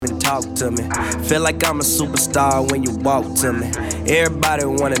talk to me. Feel like I'm a superstar when you walk to me. Everybody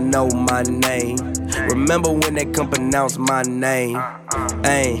wanna know my name. Remember when they come pronounce my name?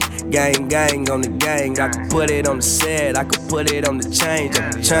 Ayy, gang on the gang. I could put it on the set, I could put it on the change.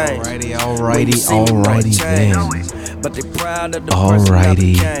 Alrighty then. But they proud of the person I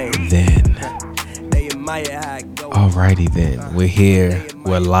became. They admire how it goes. Alrighty then. We're here.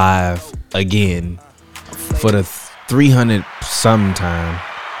 We're live again for the 300 sometime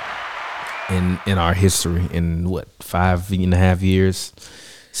in our history. In what, 5.5 years,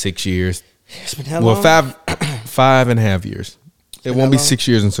 6 years? It's been how long? Well, 5.5 years. It won't be 6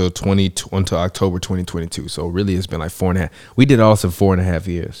 years until October 2022. So really, it's been like 4.5. We did also 4.5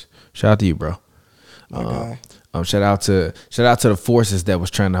 years. Shout out to you, bro. Shout out to the forces that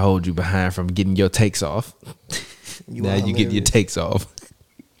was trying to hold you behind from getting your takes off. Now you get your takes off.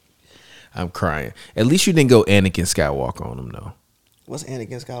 I'm crying. At least you didn't go Anakin Skywalker on them, though. What's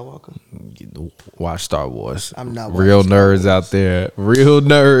Anakin Skywalker? Watch Star Wars. I'm not real nerds out there. Real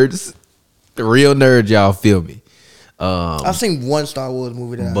nerds. Real nerds, y'all feel me. I've seen one Star Wars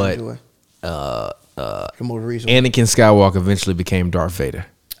movie that I enjoy. The most recent. Anakin Skywalker eventually became Darth Vader.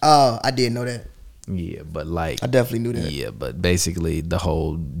 Oh, I didn't know that. Yeah, but like I definitely knew that. Yeah, but basically the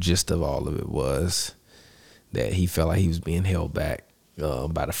whole gist of all of it was that he felt like he was being held back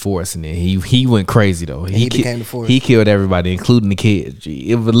by the Force, and then he went crazy though. He became the Force. He killed everybody, including the kids.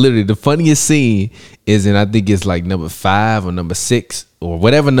 It was literally the funniest scene is, and I think it's like number 5 or number 6 or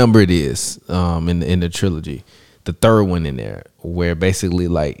whatever number it is in the trilogy. The third one in there, where basically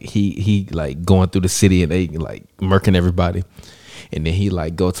like he like going through the city and they like murking everybody, and then he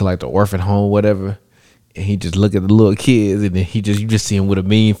like go to like the orphan home, whatever, and he just look at the little kids, and then you just see him with a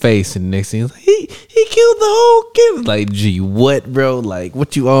mean face, and the next thing is like, he killed the whole kid. Like, gee, what, bro? Like,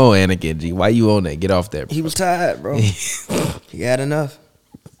 what you on, Anakin? G, why you on that? Get off there, bro. He was tired, bro. He had enough.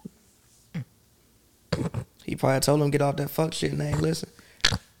 He probably told him get off that fuck shit, and they ain't listen.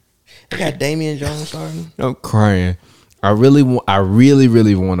 They got Damian Jones starting. I'm crying. I really want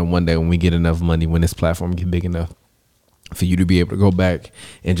to one day when we get enough money, when this platform get big enough, for you to be able to go back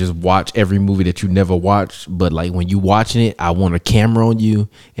and just watch every movie that you never watched. But like when you watching it, I want a camera on you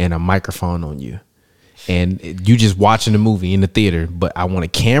and a microphone on you, and you just watching the movie in the theater. But I want a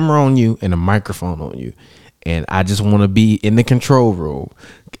camera on you and a microphone on you, and I just want to be in the control room.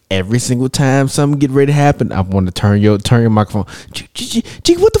 Every single time something get ready to happen, I want to turn your microphone. Gee,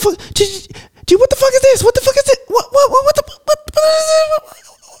 what the fuck? Gee, what the fuck is this? What the fuck is it?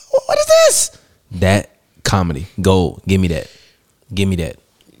 What is this? That comedy gold. Give me that.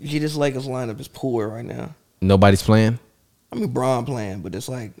 G, this Lakers lineup is poor right now. Nobody's playing. I mean, Bron playing, but it's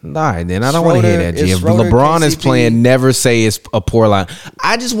like, all right, then I don't want to hear that. G. If LeBron is playing, never say it's a poor line.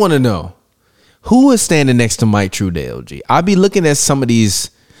 I just want to know who is standing next to Mike Trudell. G, I be looking at some of these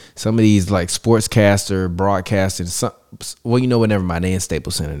like sportscaster, broadcasters. Well, you know what? Never mind. They in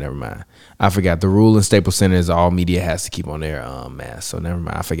Staples Center. Never mind. I forgot. The rule in Staples Center is all media has to keep on their mask. So never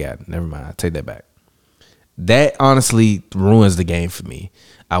mind. I forgot. Never mind. I take that back. That honestly ruins the game for me.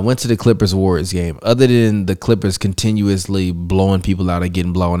 I went to the Clippers Warriors game. Other than the Clippers continuously blowing people out and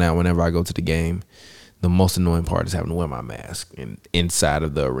getting blown out whenever I go to the game, the most annoying part is having to wear my mask inside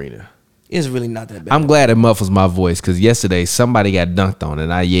of the arena. It's really not that bad. I'm glad it muffles my voice, because yesterday somebody got dunked on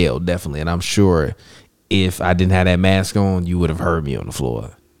and I yelled, definitely. And I'm sure if I didn't have that mask on, you would have heard me on the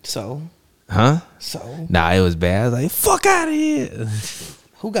floor. So? Huh? So? Nah, it was bad. I was like, fuck out of here.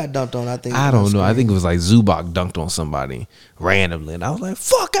 Who got dunked on? I don't know. I think it was like Zubac dunked on somebody randomly. And I was like,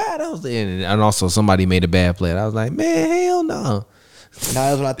 fuck out. And also somebody made a bad play. And I was like, man, hell no. Now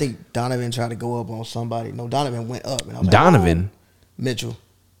that's when I think Donovan tried to go up on somebody. No, Donovan went up. And I was like, Donovan? oh. Mitchell.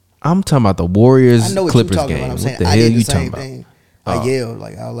 I'm talking about the Warriors Clippers game. game. I'm what saying, the hell you talking about? Thing. I yelled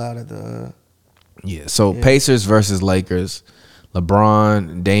like out loud at the. Yeah. So Pacers versus Lakers.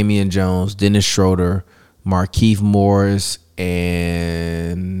 LeBron, Damian Jones, Dennis Schroeder, Markieff Morris,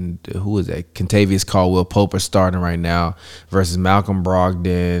 and who is that? Kentavious Caldwell Pope are starting right now versus Malcolm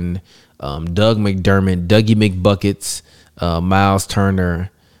Brogdon, Doug McDermott, Dougie McBuckets, Miles Turner.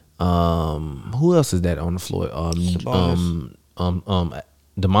 Who else is that on the floor?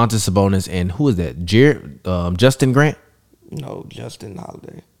 Domantas Sabonis, and who is that? Justin Grant? No, Justin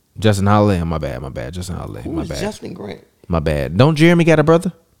Holiday. Justin Holiday. My bad. Justin Holiday. Who my is bad. Justin Grant? My bad. Don't Jeremy got a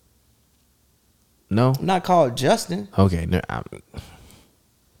brother? No. Not called Justin. Okay. No,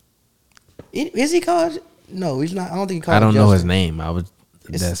 is he called? No, he's not. I don't think he called. I don't Justin. know his name.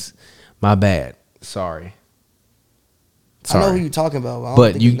 That's my bad. Sorry. I know who you're talking about,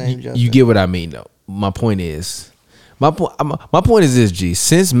 but I don't think his name Justin. You get what I mean, though. My point is. My point is this, G.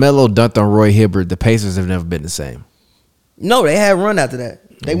 Since Melo dunked on Roy Hibbert, the Pacers have never been the same. No, they had a run after that.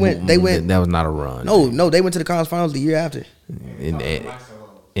 They went. That was not a run. No, they went to the conference finals the year after.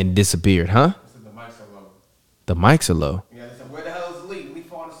 And disappeared, huh? The mics are low. The mics are low. Yeah, they said, where the hell is Lee? Lee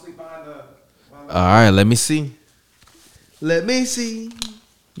falling asleep behind the. All right, let me see. Let me see.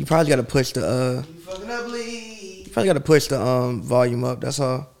 You probably got to push the. You fucking up, Lee. You probably got to push the volume up. That's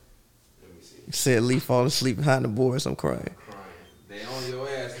all. Let me see. You said Lee falling asleep behind the boards. I'm crying. They on your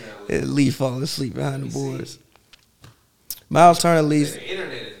ass now. Lee falling asleep behind the boards. Miles Turner leads. The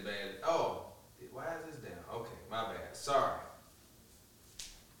internet is bad. Oh, why is this down? Okay, my bad. Sorry.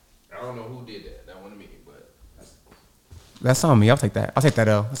 I don't know who did that. That wasn't me, but That's on me. I'll take that. I'll take that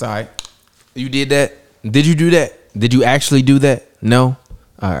L. That's all right. you did that. Did you do that? Did you actually do that? No.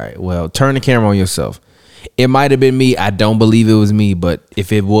 All right. Well, turn the camera on yourself. It might have been me. I don't believe it was me, but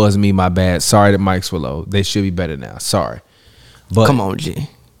if it was me, my bad. Sorry, the mics were low. They should be better now. Sorry. But Come on, G.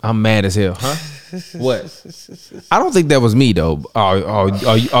 I'm mad as hell, huh? What? I don't think that was me though.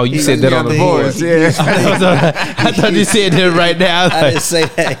 Oh, you said that on the boards. Yeah. I thought you said that right now. I didn't say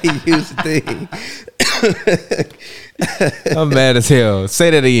that. He used the thing. I'm mad as hell.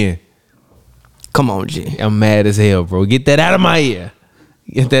 Say that again. Come on, G. I'm mad as hell, bro. Get that out of my ear.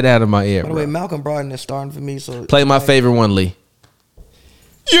 Get that out of my ear, By the way, bro. Malcolm Brogdon is starting for me. So Play my favorite one, Lee.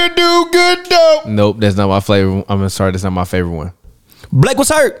 You do good, dope. Nope, that's not my favorite. I'm sorry, that's not my favorite one. Blake was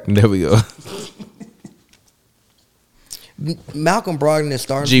hurt. There we go. Malcolm Brogdon is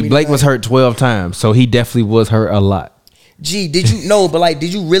starting. G, for me Blake tonight. was hurt 12 times, so he definitely was hurt a lot. G, did you know? But like,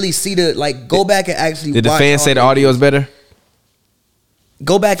 did you really see go back and actually? Did the watch fans all say the the- audio is better?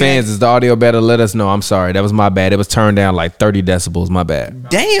 Go back. Fans, is the audio better? Let us know. I'm sorry. That was my bad. It was turned down like 30 decibels. My bad.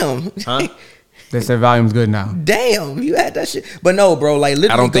 Damn. Huh? They said volume's good now. Damn. You had that shit. But no, bro. Like literally.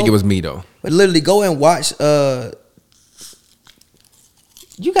 I don't think it was me, though. But literally, go and watch.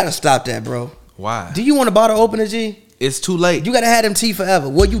 You gotta stop that, bro. Why? Do you want a bottle opener, G? It's too late. You gotta have them teeth forever.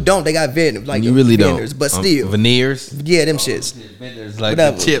 Well, you don't. They got veneers. Like you really veneers, don't. But still, Veneers? yeah, them shits. Veneers like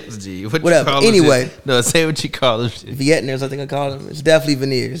Whatever. the chips, G. What Whatever. You call them Anyway. shit? No, say what you call them shit. Vietners, I think I call them. It's definitely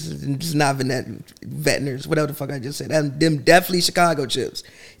veneers. It's not veneers. Whatever the fuck I just said. Them definitely Chicago chips.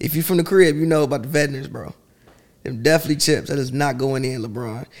 If you from the crib, you know about the veneers, bro. Them definitely chips. That is not going in,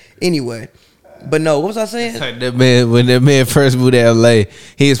 LeBron. Anyway. But no, what was I saying? Like that man, when that man first moved to LA,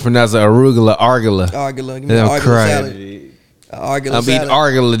 he was pronouncing arugula, argula. Argula. Give me And an I'm argula crying. salad. Argula I mean salad.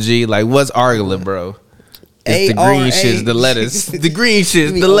 argula, G. Like what's argula, bro? It's the green A-R-A. shit's the lettuce. The green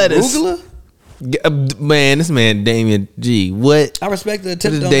shit's You mean the lettuce. arugula? Man, this man Damian G. What? I respect the What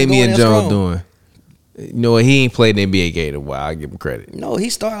attempt. is on Damian going that Jones strong. doing? You know what? He ain't played in the NBA game in a while. I give him credit. No, he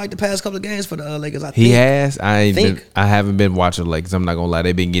started like the past couple of games for the Lakers. I He think. has. I haven't been watching Lakers. I'm not gonna lie.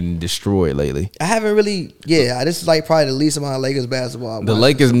 They've been getting destroyed lately. I haven't really. Yeah, this is like probably the least amount of Lakers basketball. The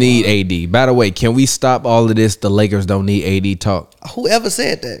Lakers need AD. By the way, can we stop all of this? The Lakers don't need AD talk, Whoever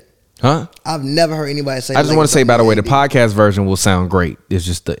said that? huh? I've never heard anybody say. I just want to say, by the way, the podcast. podcast version will sound great. It's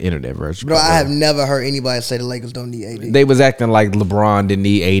just the internet version. Bro, I have never heard anybody say the Lakers don't need AD. They was acting like LeBron didn't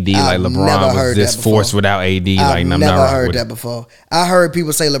need AD, I've like never LeBron was heard this that before. force without AD. I've Like I'm never not heard with that it. before. I heard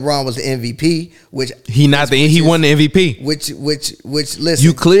people say LeBron was the MVP, which He not the. He won the MVP. which listen,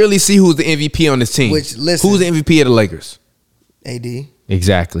 You clearly see who's the MVP on this team. Which, listen. Who's the MVP of the Lakers? AD.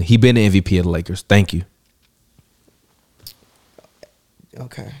 Exactly. He been the MVP of the Lakers. Thank you.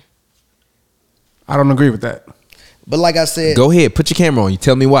 Okay, I don't agree with that. but like I said, Go ahead. Put your camera on. You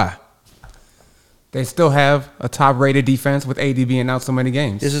tell me why. They still have a top-rated defense with AD being out so many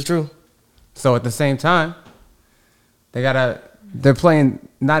games. this is true. So at the same time, they're playing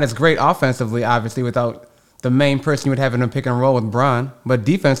not as great offensively, obviously, without the main person you would have in a pick and roll with Bron. But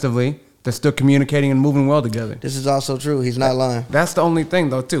defensively, they're still communicating and moving well together. This is also true. He's not lying. That's the only thing,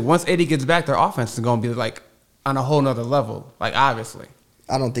 though, too. Once AD gets back, their offense is going to be like on a whole nother level. Like, obviously.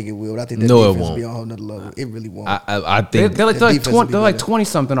 I don't think it will. But I think that No, it defense will won't. be on a whole nother level. It really won't. I They're think. like, The defense will be they're like better. 20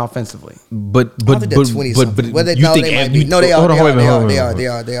 something offensively. But I think they're 20 something. Well, you think they might and be. you- No, they are. hold on, They wait a are. minute, They hold are. on, They hold are. on. They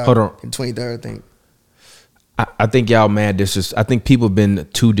are. They are. Hold on. In 23rd, I think. I think y'all mad I think people been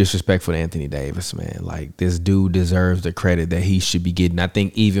too disrespectful to Anthony Davis, man. Like this dude deserves the credit that he should be getting. I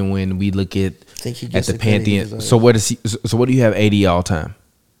think even when we look at think he gets the the credit he Pantheon, deserves. so what is he? So what do you have AD all time?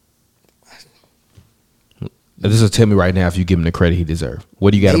 This will tell me right now if you give him the credit he deserves.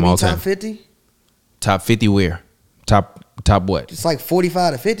 What do you got him Maybe all top time? 50. Top 50 where? Top what? It's like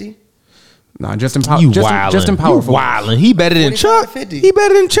 45 to 50. No, just in power. You Just in wildin'. power You forward. wildin'. He better than 45 Chuck. to 50. He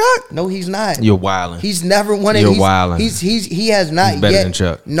better than Chuck. No, he's not. You're wildin'. He's never won it. You're He's wildin'. He has not He's better yet. than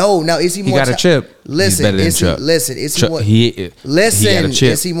Chuck. No, is he He more? got a chip. Listen, better than is he? Chuck. Listen, is he Chuck, more? he got Listen, a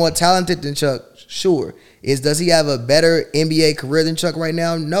chip. is he more talented than Chuck? Sure. Does he have a better NBA career than Chuck right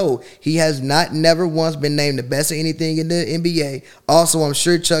now? No. He has never once been named the best at anything in the NBA. Also, I'm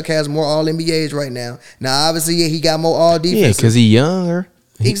sure Chuck has more All-NBAs right now. Now, obviously, he got more All-Defensive. Yeah, because he's younger.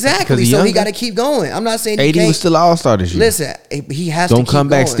 Exactly. So he got to keep going. I'm not saying he AD can't. was still an All-Star this year. Listen, he has to keep going. Don't come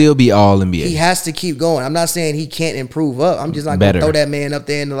back, still be All-NBA. He has to keep going. I'm not saying he can't improve up. I'm just not going to throw that man up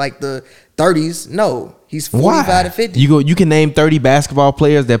there in like the 30s. No. He's 45 to 50. You can name 30 basketball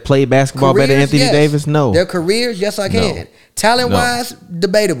players that play basketball better than Anthony Davis? No. Their careers, yes, I can. No. Talent-wise,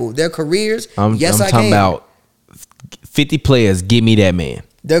 debatable. Their careers, yes, I can. I'm talking about 50 players. Give me that man.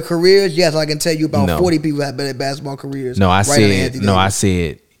 Their careers, yes, I can tell you about 40 people have better basketball careers. I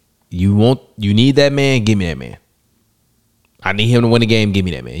said you need that man, give me that man. I need him to win the game, give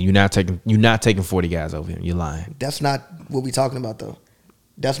me that man. You're not taking 40 guys over him. You're lying. That's not what we're talking about though.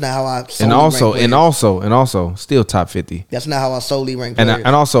 That's not how I and also still top 50. That's not how I solely rank players.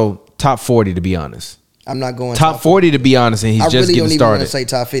 And also top 40 to be honest. I'm not going top 40 to be honest, and he's just getting started. I really don't even want to say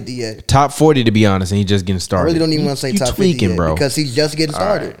top 50 yet. Top 40 to be honest, and he's just getting started. I really don't even want to say top 50 yet, bro, because he's just getting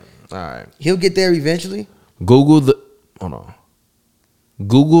started. All right. He'll get there eventually. Google the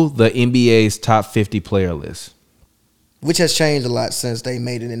NBA's top 50 player list. Which has changed a lot since they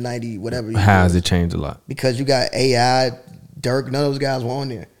made it in 90, whatever. How has it changed a lot? Because you got AI, Dirk, none of those guys were on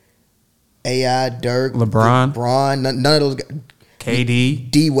there. AI, Dirk, LeBron, none of those guys.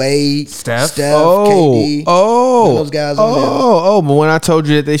 KD, D Wade, Steph, KD. None of those guys on there. But when I told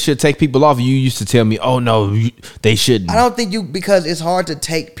you that they should take people off, you used to tell me, "Oh no, they shouldn't." I don't think because it's hard to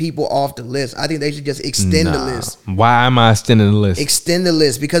take people off the list. I think they should just extend the list. Why am I extending the list? Extend the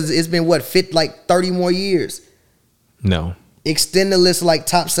list because it's been like 30 more years. No. Extend the list like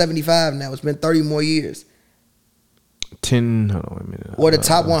top 75 now. It's been 30 more years. 10. Hold on, wait a minute. Or the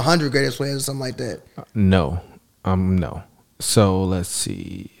top 100 greatest players or something like that. No. No. So let's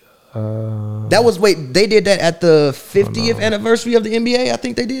see. They did that at the 50th anniversary of the NBA. I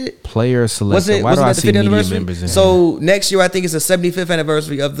think they did. Player selection. Why do I see media members in So next year, I think it's the 75th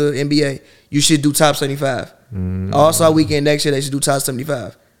anniversary of the NBA. You should do top 75. All-Star Weekend next year, they should do top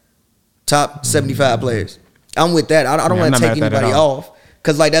 75. Top 75 players. I'm with that. I don't want to take anybody off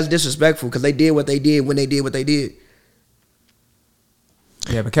because that's disrespectful because they did what they did when they did what they did.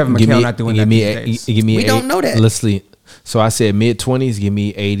 Yeah, but Kevin McHale not doing that these days. We don't know that. Let's see. So I said mid-20s, give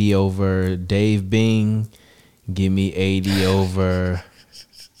me 80 over Dave Bing. Give me 80 over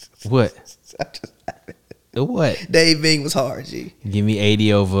what? What? Dave Bing was hard, G. Give me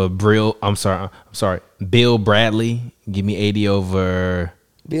 80 over I'm sorry. Bill Bradley. Give me 80 over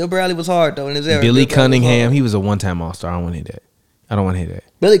Bill Bradley was hard though in his era. Billy Cunningham. He was a one-time All-Star. I don't want to hear that. I don't want to hear that.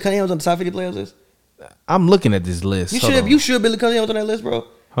 Billy Cunningham was on the top 50 players list? I'm looking at this list. You sure Billy Cunningham was on that list, bro?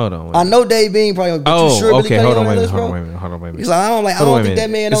 Hold on. I know Dave Bean probably. But you sure Billy Cunningham on that list, bro? Hold on, wait a minute. He's like, I don't think that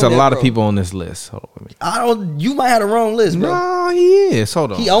man. There's a lot of people on this list. Hold on, wait a minute. You might have the wrong list, bro. No, he is.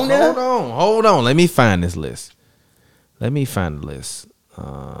 Hold on. He on there? Hold on. Let me find this list. Let me find the list.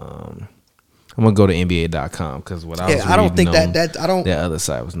 I'm gonna go to NBA.com because what I was reading, I don't think that other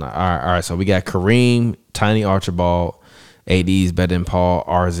side was not. All right. So we got Kareem, Tiny Archibald, AD's better than Paul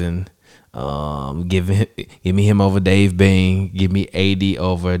Arzon. Give me him over Dave Bing. Give me 80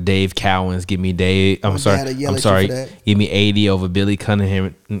 over Dave Cowens. Give me Dave. I'm sorry. Give me 80 over Billy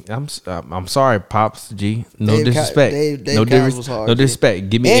Cunningham. I'm sorry, Pops G. No disrespect. No disrespect.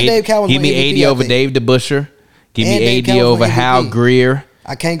 Give me 80. Give me 80 over Dave DeBusschere. Give me 80 over Hal Greer.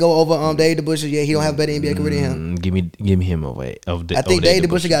 I can't go over Dave DeBusschere. Yeah, he don't have a better NBA career than him. Give me him over. I think Dave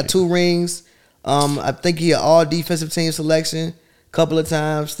DeBusschere got 2 rings. I think he had all defensive team selection. Couple of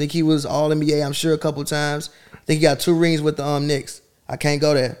times. Think he was all NBA, I'm sure a couple of times. Think he got 2 rings with the Knicks. I can't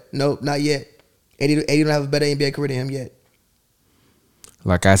go there. Nope, not yet. 80 don't have a better NBA career than him yet.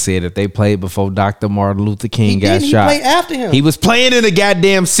 Like I said, if they played before Dr. Martin Luther King got shot. He played after him. He was playing in the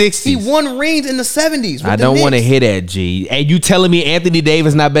goddamn 60s. He won rings in the 70s. I don't want to hear that, G. Hey, you telling me Anthony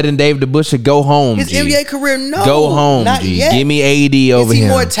Davis not better than Dave DeBusschere? Go home, His G. NBA career, no. Go home, not G. Yet. Give me 80 over him. Is he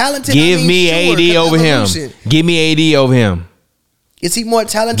more talented? Give me 80 over him. Give me 80 over him. Is he more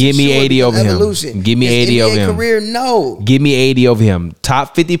talented? Give me 80 over him. Give me 80 over him. Career, no. Give me 80 over him.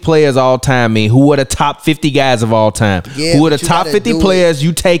 Top 50 players all time, man. Who are the top 50 guys of all time? Yeah, who are the top 50 players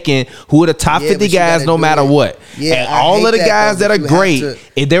you taking? Who are the top 50 guys no matter what? Yeah, and all of the guys that are great.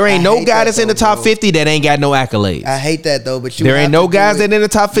 If there ain't no guy that's in the top 50 that ain't got no accolades. I hate that though, but there ain't no guys that in the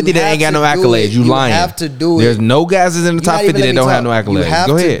top 50 that ain't got no accolades. You lying. You have to do it. There's no guys that's in the top 50 that don't have no accolades. You have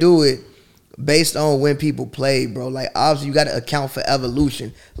Go ahead. to do it. Based on when people play, bro. Like, obviously, you got to account for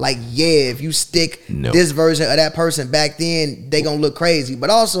evolution. Like, yeah, if you stick this version of that person back then, they going to look crazy.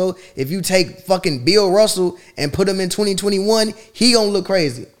 But also, if you take fucking Bill Russell and put him in 2021, he going to look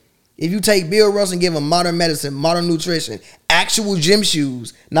crazy. If you take Bill Russell and give him modern medicine, modern nutrition, actual gym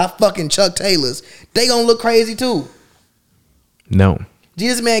shoes, not fucking Chuck Taylors, they gonna look crazy too. No. G,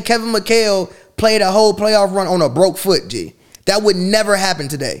 this man Kevin McHale played a whole playoff run on a broke foot, G. That would never happen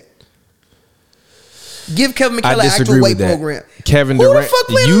today. Give Kevin McHale an actual weight program. Kevin Who Durant, the fuck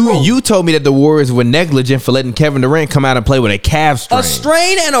played you told me that the Warriors were negligent for letting Kevin Durant come out and play with a calf strain. A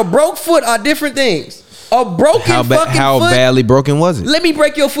strain and a broke foot are different things. A broken fucking foot. How badly broken was it? Let me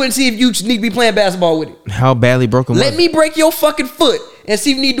break your foot and see if you need to be playing basketball with it. How badly broken was it? Let me break your fucking foot and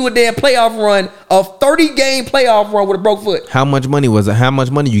see if you need to do a damn playoff run, a 30-game playoff run with a broke foot. How much money was it? How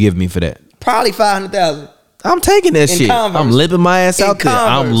much money you give me for that? Probably $500,000. I'm taking that shit. Converse. I'm limping my ass out there.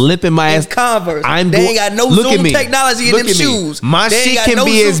 I'm limping my ass. Converse. They ain't got no Zoom technology in them shoes. My shit can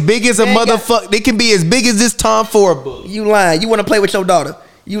be as big as a motherfucker. They can be as big as this Tom Ford book. You lying. You want to play with your daughter.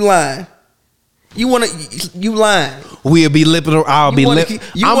 You lying. You lying. We'll be limping. I'll be limping.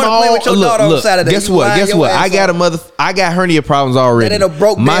 You want to play with your daughter on Saturday. Guess what? I got hernia problems already. That ain't a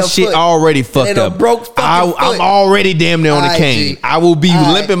broke my shit foot. already fucked up. I'm already damn near on the cane. I will be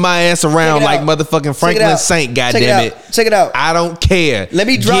limping my ass around like motherfucking Franklin Saint. Goddamn it. Check it out. I don't care. Let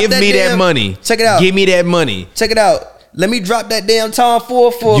me drop Give me that money. Check it out. Give me that money. Check it out. Let me drop that damn Tom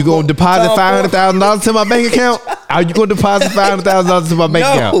Ford for. You gonna deposit $500,000 to my bank account? Are you gonna deposit $500,000 to my bank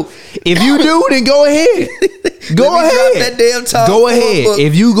account? If you do, then go ahead. Go ahead. Drop that damn Tom go Ford ahead. book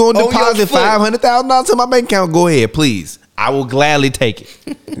if you gonna deposit $500,000 to my bank account, go ahead, please. I will gladly take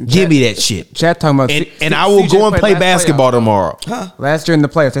it. Give me that shit. Chat talking about and I will go and play basketball tomorrow. Last year in the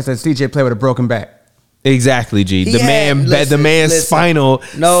playoffs, they said CJ played with a broken back. Exactly, G. The man's spinal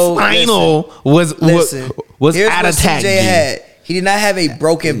was out of tack. G. He did not have a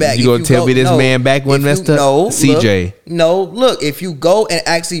broken back. You gonna tell me this man back wasn't messed up? No, CJ. Look, if you go and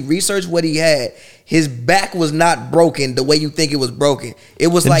actually research what he had, his back was not broken the way you think it was broken. It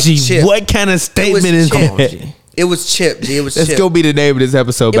was like chipped. What kind of statement is that? It was chipped, G. It was chipped. Let's go be the name of this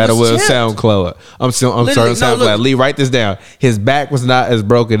episode, Battle Will SoundCloud. I'm sorry, SoundCloud. Lee, write this down. His back was not as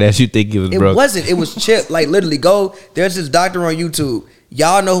broken as you think it was broken. It wasn't. It was chipped. Like, literally, there's this doctor on YouTube.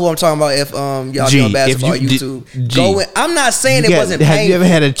 Y'all know who I'm talking about if y'all doing basketball on YouTube. Go in. I'm not saying it wasn't painful. Have you ever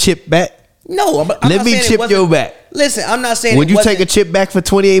had a chip back? No. Let me chip your back. Listen, I'm not saying would you take a chip back for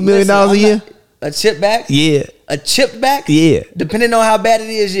 $28 million a year? A chip back? Yeah. A chipped back? Yeah. Depending on how bad it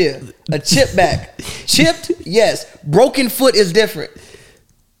is, yeah. A chip back. Chipped? Yes. Broken foot is different.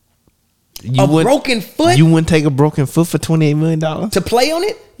 Broken foot? You wouldn't take a broken foot for $28 million? To play on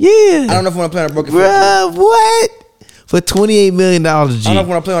it? Yeah. I don't know if I want to play on a broken foot. What? For $28 million, G. I don't know if I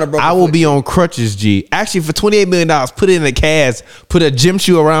want to play on a broken foot. I will be on crutches, G. Actually, for $28 million, put it in a cast, put a gym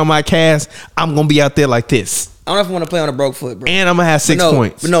shoe around my cast, I'm going to be out there like this. I don't know if I want to play on a broke foot, bro. And I'm going to have 6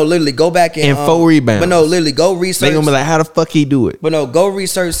 points. But no, literally, go back and 4 rebounds. But no, literally, go research. They're going to be like, how the fuck he do it? But no, go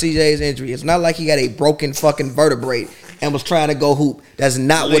research CJ's injury. It's not like he got a broken fucking vertebrae and was trying to go hoop. That's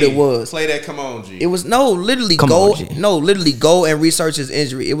not what it was. Play that, come on, G. It was, literally go and research his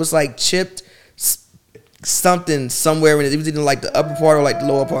injury. It was like chipped something somewhere in it. It was either like the upper part or like the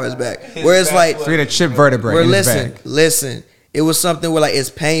lower part of his back. Where it's like, so he had a chipped vertebrae in his back. Listen. It was something where like it's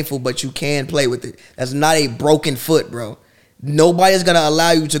painful, but you can play with it. That's not a broken foot, bro. Nobody's gonna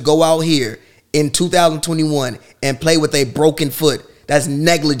allow you to go out here in 2021 and play with a broken foot. That's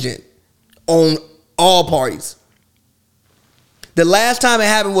negligent on all parties. The last time it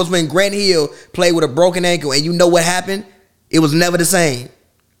happened was when Grant Hill played with a broken ankle, and you know what happened? It was never the same.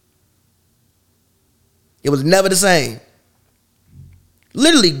 It was never the same.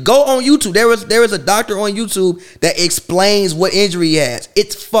 Literally, go on YouTube. There is a doctor on YouTube that explains what injury he has.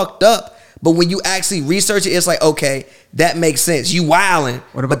 It's fucked up. But when you actually research it, it's like, okay, that makes sense. You wilding,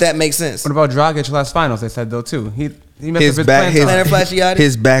 but that makes sense. What about Dragic last finals? They said though too. He messed his up back. Plantar fasciitis.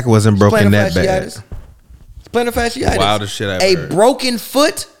 His back wasn't broken that bad. Plantar fasciitis. Wildest shit I've heard. A broken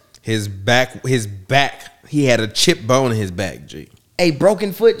foot. His back. He had a chip bone in his back. G. A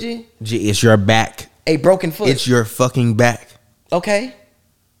broken foot. G. It's your back. A broken foot. It's your fucking back. Okay.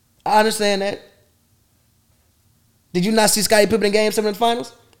 I understand that. Did you not see Scottie Pippen in Game 7 in the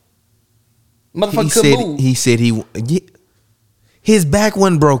finals? Motherfucker couldn't move. He said his back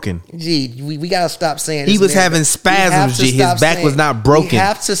wasn't broken. Gee, we gotta stop saying he was having spasms. G, his back was not broken. We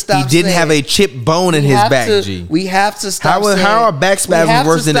have to stop. He didn't have a chip bone in his back. G, we have to stop. How are back spasms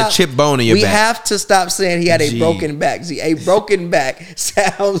worse than a chip bone in your back? We have to stop saying he had a broken back. G, a broken back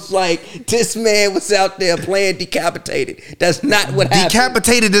sounds like this man was out there playing decapitated. That's not what happened.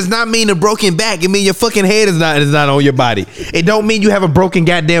 Decapitated does not mean a broken back. It means your fucking head is not on your body. It don't mean you have a broken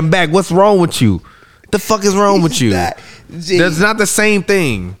goddamn back. What's wrong with you? The fuck is wrong with you? That's not the same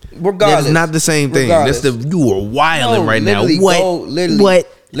thing. Regardless, that's not the same thing. You are wilding right now.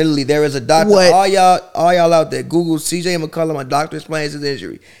 Literally, there is a doctor. What? All y'all out there, Google CJ McCollum. A doctor explains his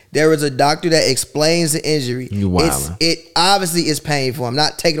injury. There is a doctor that explains the injury. You wildin'. It obviously is painful. I'm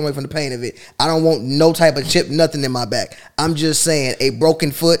not taking away from the pain of it. I don't want no type of chip, nothing in my back. I'm just saying, a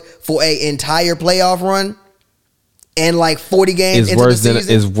broken foot for an entire playoff run and like 40 games into the season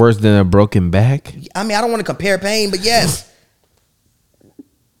is worse than a broken back. I mean, I don't want to compare pain, but yes,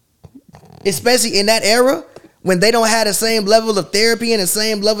 especially in that era. When they don't have the same level of therapy and the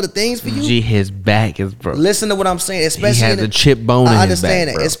same level of things for you. Gee, his back is broken. Listen to what I'm saying. Especially he has a chip bone in his back,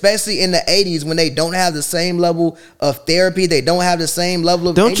 that. bro. Especially in the 80s when they don't have the same level of therapy. They don't have the same level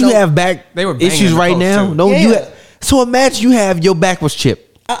of... Don't you have back They were banging issues the right post, now? too. No, Yeah. so imagine you have your back was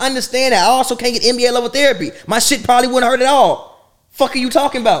chipped. I understand that. I also can't get NBA level therapy. My shit probably wouldn't hurt at all. Fuck are you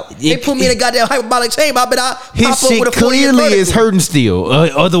talking about? They put me in a goddamn hyperbolic chamber. I bet I His pop up shit with a 4-year clearly is vertical. hurting still.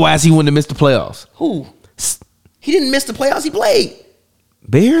 Otherwise, he wouldn't have missed the playoffs. Who? He didn't miss the playoffs. He played.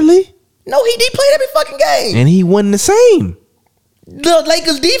 Barely, No, he played every fucking game. and he wasn't the same. The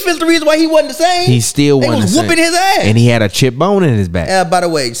Lakers defense, the reason why he wasn't the same. He still they wasn't was the same. whooping his ass. And he had a chip bone in his back. By the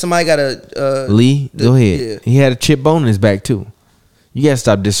way, somebody got a Lee, go ahead. Yeah. He had a chip bone in his back too. You gotta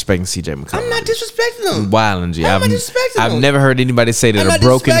stop disrespecting CJ McCollum. I'm not disrespecting him. Wildin', G. I'm I've not disrespecting I've him. never heard anybody say I'm that a not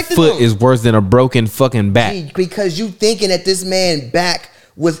broken disrespecting foot him. is worse than a broken fucking back. Because you thinking that this man back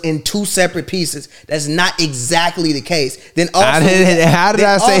was in two separate pieces. That's not exactly the case. Then also, How did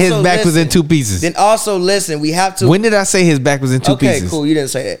I say his back was in two pieces? Then also listen, we have to. When did I say his back was in two okay, pieces? cool. You didn't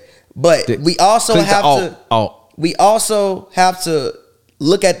say that, but we also Click the have alt, to. alt. We also have to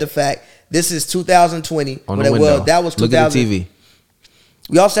look at the fact this is 2020. On the window. Well, that was 2000. Look at the TV.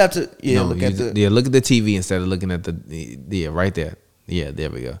 We also have to look at the TV instead of looking at the right there. Yeah, there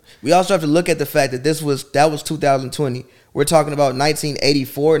we go. We also have to look at the fact that that was 2020. We're talking about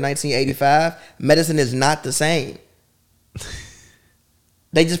 1984, 1985. Medicine is not the same.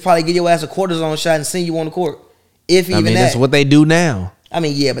 They just probably give your ass a cortisone shot and send you on the court. If even that. That's what they do now. I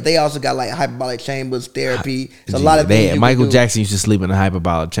mean, yeah, but they also got like hyperbolic chambers, therapy. It's a lot of things. Michael Jackson used to sleep in a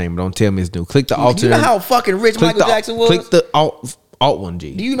hyperbolic chamber. Don't tell me it's new. Click the alternate. You know how fucking rich Michael Jackson was? Click the alt one,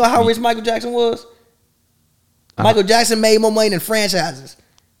 G. Do you know how rich Michael Jackson was? Michael Jackson made more money than franchises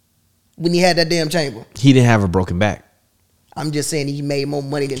when he had that damn chamber. He didn't have a broken back. I'm just saying he made more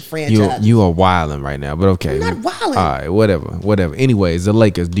money than franchises. You are wilding right now, but okay. I'm not wilding. All right, whatever. Anyways, the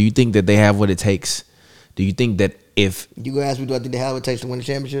Lakers. Do you think that they have what it takes? Do you think that if You gonna ask me, do I think they have what it takes to win the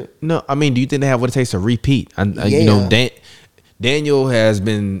championship? no, I mean, do you think they have what it takes to repeat? You Yeah. know, Daniel has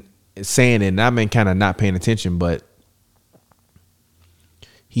been saying it, and I've been kind of not paying attention, but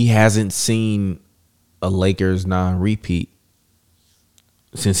he hasn't seen a Lakers non-repeat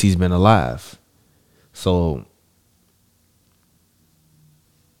since he's been alive. So,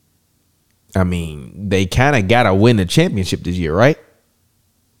 I mean, they kind of got to win the championship this year, right?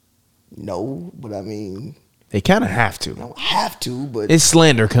 No, but I mean, They kind of have to. don't have to, but It's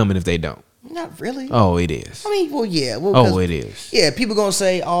slander coming if they don't. not really. Oh, it is. I mean, well, yeah. Well, Oh, 'cause- it is. Yeah, people gonna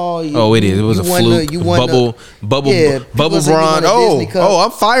say, "Oh, It is. It was a fluke. Bubble, Yeah, people bubble, say you won Bron. a Disney Cup.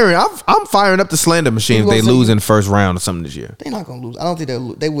 I'm firing. I'm firing up the slander machine if People they gonna say lose you- in the first round or something this year. They're not gonna lose. I don't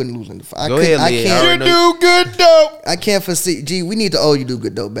think they wouldn't lose in the. Go ahead, I Lee. can't. I already know- good dope. I can't foresee. Gee, we need to owe you do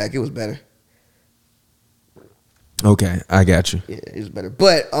good dope back. It was better. Okay, I got you. Yeah, it was better.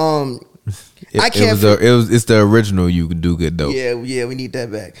 But I can't. It's the original. You can do good though. Yeah, we need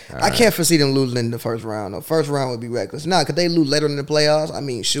that back. I can't foresee them losing in the first round. The first round would be reckless. Nah, could they lose later in the playoffs? I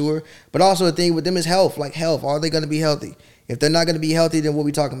mean, sure. But also the thing with them is health. Like health, are they going to be healthy? If they're not going to be healthy, then what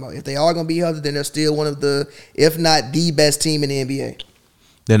we talking about? If they are going to be healthy, then they're still one of the, if not the best team in the NBA.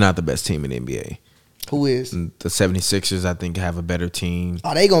 They're not the best team in the NBA. Who is? The 76ers, I think, have a better team.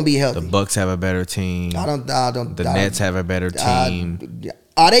 Are they going to be healthy? The Bucks have a better team. The Nets have a better team.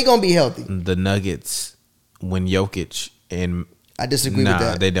 Are they going to be healthy? The Nuggets, when Jokic and I disagree with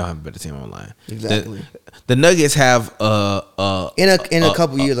that. they don't have a better team online. Exactly. The Nuggets have In a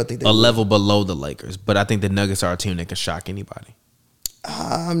couple years, I think they a will. level below the Lakers, but I think the Nuggets are a team that can shock anybody.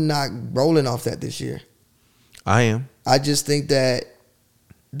 I'm not rolling off that this year. I am. I just think that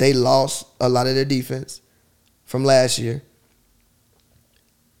they lost a lot of their defense from last year.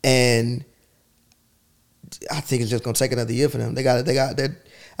 And I think it's just gonna take another year for them. They got that.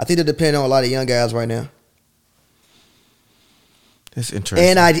 I think they're depending on a lot of young guys right now. That's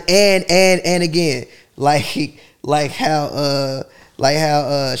interesting. And again, like how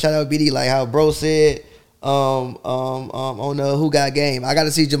shout out BD, like how bro said on Who Got Game. I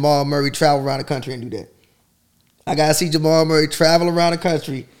gotta see Jamal Murray travel around the country and do that. I gotta see Jamal Murray travel around the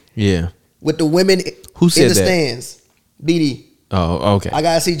country. Yeah. With the women Who said in the that? stands. BD. Oh, okay. I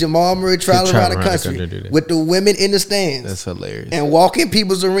gotta see Jamal Murray travel around the country with the women in the stands. That's hilarious. And walk in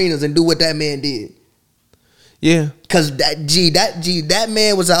people's arenas and do what that man did. Yeah. Cause that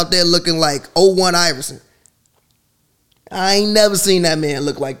man was out there looking like 01 Iverson. I ain't never seen that man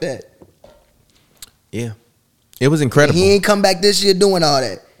look like that. Yeah. It was incredible. He ain't come back this year doing all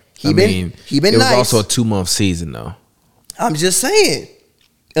that. He been it nice. It was also a 2-month season though. I'm just saying.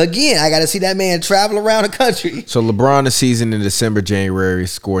 Again, I got to see that man travel around the country. So LeBron this season in December, January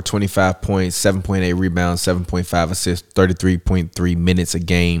scored 25 points, 7.8 rebounds, 7.5 assists, 33.3 minutes a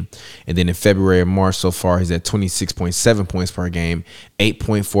game. And then in February and March so far, he's at 26.7 points per game,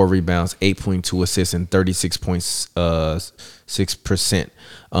 8.4 rebounds, 8.2 assists, and 36.6%.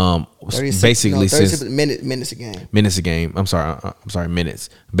 Basically since minutes a game. Minutes a game. I'm sorry, minutes.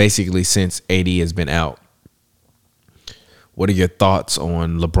 Basically since AD has been out. What are your thoughts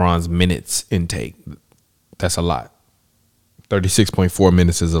on LeBron's minutes intake? That's a lot. 36.4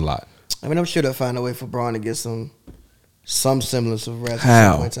 minutes is a lot. I mean, I'm sure they'll find a way for Bron to get some semblance of rest How?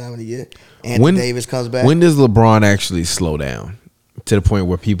 at some point in time of the year. Anthony Davis comes back. When does LeBron actually slow down to the point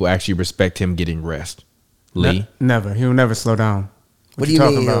where people actually respect him getting rest? Lee? Never. He'll never slow down. What do you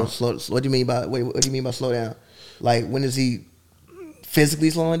mean? What do you mean by slow down? Like, when is he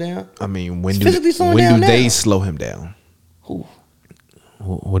physically slowing down? I mean, when do they slow him down? Who?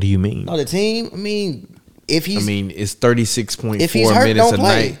 What do you mean? No, the team. I mean, it's 36.4 minutes a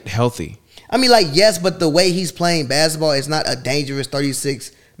night healthy. I mean, like, yes, but the way he's playing basketball is not a dangerous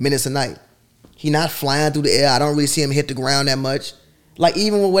 36 minutes a night. He's not flying through the air. I don't really see him hit the ground that much. Like,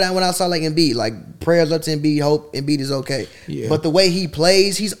 even when I saw like Embiid, like, prayers up to Embiid, hope Embiid is okay. Yeah. But the way he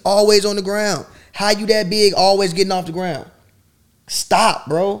plays, he's always on the ground. How you that big, always getting off the ground? Stop,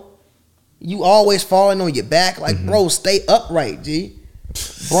 bro. You always falling on your back. Like, bro, stay upright, G.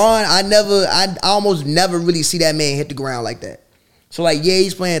 Bron, I almost never really see that man hit the ground like that. So, like, yeah,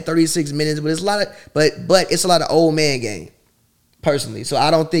 he's playing 36 minutes, but it's a lot of it's a lot of old man game, personally. So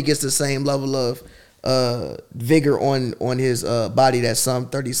I don't think it's the same level of vigor on his body that some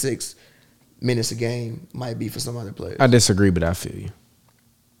 36 minutes a game might be for some other players. I disagree, but I feel you.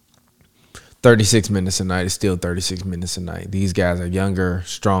 36 minutes a night is still 36 minutes a night. These guys are younger,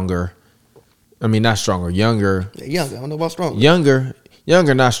 stronger. I mean, not stronger, younger. Yeah, younger. I don't know about stronger.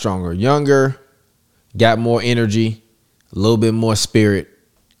 Younger, not stronger. Younger, got more energy, a little bit more spirit,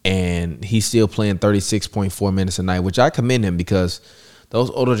 and he's still playing 36.4 minutes a night, which I commend him because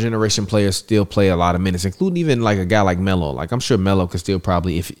those older generation players still play a lot of minutes, including even like a guy like Melo. Like, I'm sure Melo could still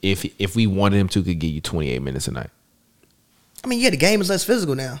probably, if we wanted him to, could give you 28 minutes a night. I mean, yeah, the game is less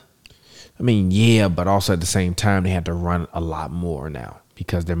physical now. I mean, yeah, but also at the same time, they have to run a lot more now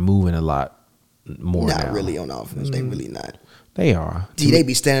because they're moving a lot more now. Not really on offense. They really not. They are. They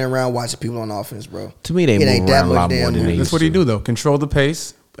be standing around watching people on offense, bro. To me, they move around a lot more than they used to. That's what he do, though. Control the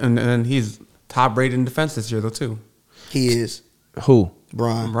pace. And he's top-rated in defense this year, though, too. He is. Who?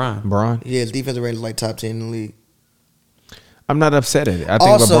 Bron. Yeah, his defensive rating is like top 10 in the league. I'm not upset at it. I think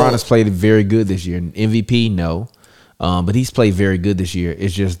also, LeBron has played very good this year. MVP, no. But he's played very good this year.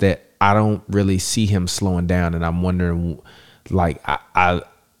 It's just that I don't really see him slowing down, and I'm wondering, like,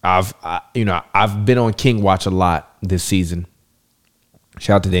 I've been on King Watch a lot this season.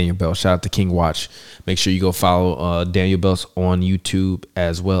 Shout out to Daniel Bell. Shout out to King Watch. Make sure you go follow Daniel Bell on YouTube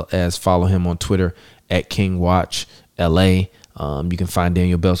as well as follow him on Twitter at King Watch LA. You can find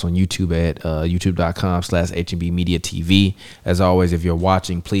Daniel Bells on YouTube at youtube.com/HNB Media TV. As always, if you're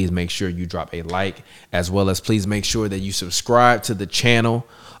watching, please make sure you drop a like, as well as please make sure that you subscribe to the channel.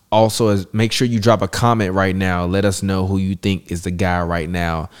 Also, make sure you drop a comment right now. Let us know who you think is the guy right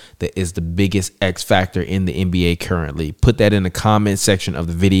now that is the biggest X factor in the NBA currently. Put that in the comment section of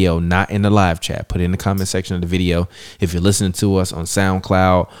the video, not in the live chat. Put it in the comment section of the video. If you're listening to us on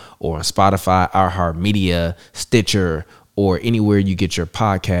SoundCloud or on Spotify, iHeartMedia, Stitcher, or anywhere you get your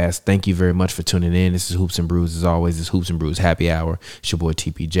podcast, thank you very much for tuning in. This is Hoops and Brews. As always, this is Hoops and Brews Happy Hour. It's your boy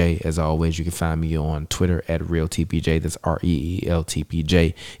TPJ. As always, you can find me on Twitter at RealTPJ. That's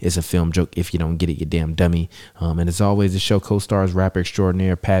ReelTPJ. It's a film joke. If you don't get it, you damn dummy. And as always, the show co-stars rapper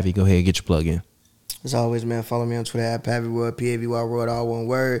extraordinaire Pavi. Go ahead, get your plug in. As always, man, follow me on Twitter at PaviWorld, P-A-V-Y World, all one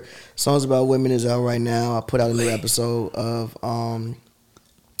word. Songs About Women is out right now. I put out a new episode of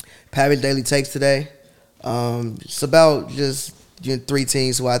Pavi's Daily Takes today. It's about just three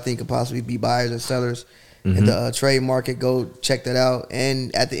teams who I think could possibly be buyers and sellers in the trade market. Go check that out.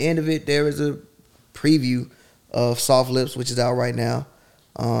 And at the end of it, there is a preview of Soft Lips, which is out right now.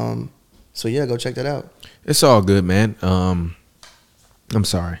 So yeah, go check that out. It's all good, man. I'm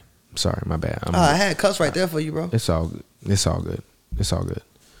sorry, my bad. I had cuss right there for you, bro. It's all good.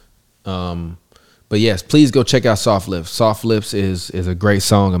 But But yes, please go check out Soft Lips. Soft Lips is a great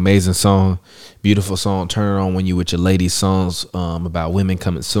song, amazing song, beautiful song. Turn it on when you with your ladies. Songs about women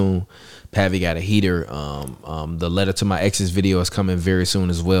coming soon. Pavy got a heater. The Letter to My Ex's video is coming very soon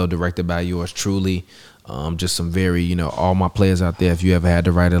as well, directed by yours truly. Just some very, all my players out there, if you ever had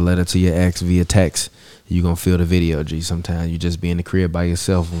to write a letter to your ex via text, you're going to feel the video, G. Sometimes you just be in the crib by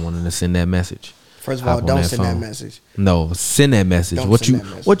yourself and wanting to send that message. First of all, don't send that message. No, send that message. What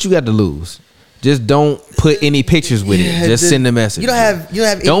you got to lose? Just don't put any pictures with it. Just send the message. You don't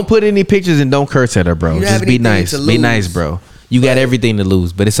have don't put any pictures and don't curse at her, bro. Just be nice. Be nice, bro. You got everything to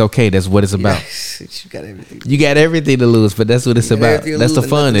lose, but it's okay. That's what it's about. You got everything. You got everything to lose, but that's what it's about. That's the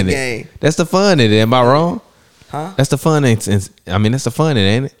fun in it. That's the fun in it. Am I wrong? Huh? That's the fun. That's the fun in it,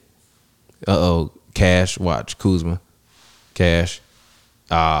 ain't it? Cash. Watch Kuzma. Cash.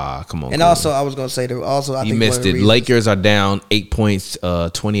 Come on. And also, I was gonna say that. Also, I think you missed it. Lakers are down 8 points,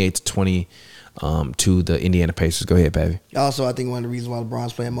 28-20. To the Indiana Pacers. Go ahead, Pavy. Also, I think one of the reasons why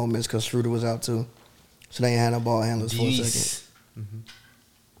LeBron's playing more minutes because Schroeder was out too, so they ain't had no ball handlers for a second. Mm-hmm.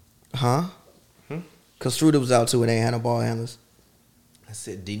 Huh? Because Schroeder was out too, and they ain't had no ball handlers. I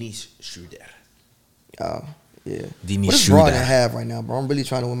said Dennis Schroeder. Oh yeah. Dennis what does Schroeder Bron have right now, bro? I'm really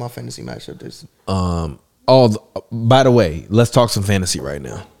trying to win my fantasy matchup. This. By the way, let's talk some fantasy right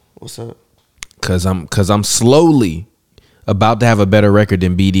now. What's up? Cause I'm slowly about to have a better record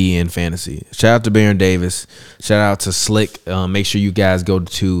than BD in fantasy. Shout out to Baron Davis. Shout out to Slick. Make sure you guys go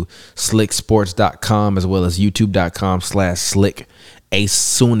to slicksports.com as well as youtube.com/slick as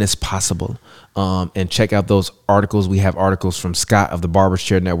soon as possible. And check out those articles. We have articles from Scott of the Barber's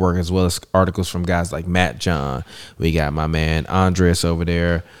Chair Network as well as articles from guys like Matt John. We got my man Andres over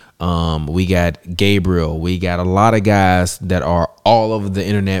there. We got Gabriel. We got a lot of guys that are all over the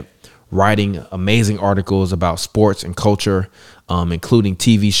internet writing amazing articles about sports and culture, including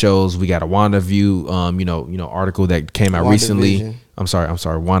TV shows. We got a WandaView, article that came out recently. I'm sorry,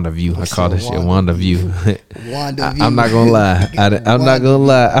 WandaView. I called this shit WandaView. I'm not gonna lie. I'm not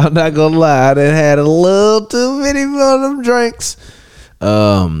gonna lie. I done had a little too many of them drinks.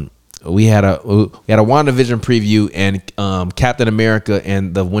 We had a WandaVision preview, and Captain America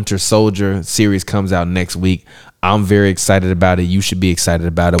and the Winter Soldier series comes out next week. I'm very excited about it. You should be excited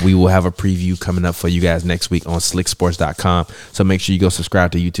about it. We will have a preview coming up for you guys next week on slicksports.com. So make sure you go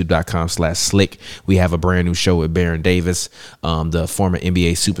subscribe to youtube.com/slick. We have a brand new show with Baron Davis, the former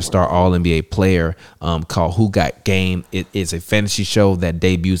NBA superstar, all NBA player, called Who Got Game. It is a fantasy show that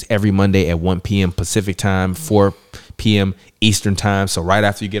debuts every Monday at 1 p.m. Pacific time, 4 p.m. Eastern time. So right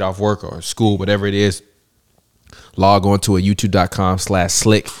after you get off work or school, whatever it is, log on to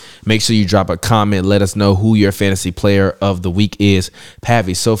youtube.com/slick. Make sure you drop a comment. Let us know who your fantasy player of the week is.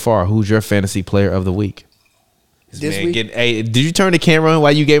 Pavy, so far, who's your fantasy player of the week? This week? Hey, did you turn the camera on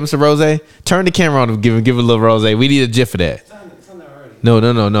while you gave him some rose? Turn the camera on and give him a little rose. We need a gif of that.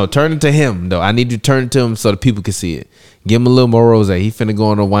 No. Turn it to him, though. I need you to turn it to him so the people can see it. Give him a little more rose. He finna go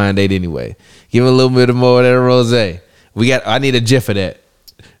on a wine date anyway. Give him a little bit more of that rose. I need a gif of that.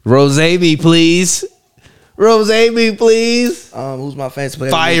 Rose me, please. Rose me, please. Who's my fantasy player?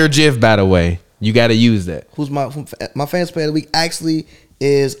 Fire GIF, by the way. You got to use that. Who's my fantasy player of the week? Actually,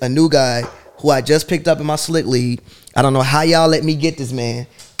 is a new guy who I just picked up in my Slick League. I don't know how y'all let me get this man,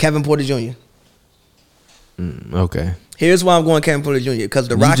 Kevin Porter Jr. Okay. Here's why I'm going Kevin Porter Jr. Because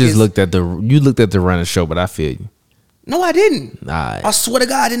the Rockets. You just looked at the running show, but I feel you. No, I didn't. Right. I swear to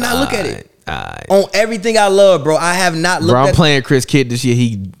God, I did not look at it. On everything I love, bro. I have not looked at it. I'm playing Chris Kidd this year.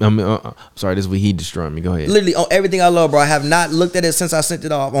 This week he destroyed me. Go ahead. Literally, on everything I love, bro. I have not looked at it since I sent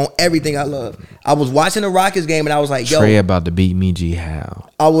it off. On everything I love. I was watching the Rockets game and I was like, yo. Trey about to beat me, G. How?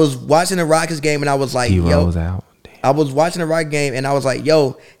 I was watching the Rockets game and I was like, T-Rose out. Damn. I was watching the Rockets game and I was like,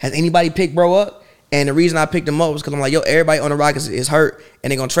 yo, has anybody picked bro up? And the reason I picked him up was because I'm like, yo, everybody on the Rockets is hurt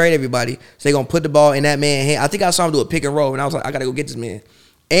and they're going to trade everybody. So they're going to put the ball in that man's hand. I think I saw him do a pick and roll and I was like, I got to go get this man.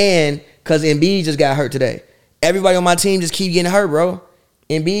 And because Embiid just got hurt today. Everybody on my team just keep getting hurt, bro.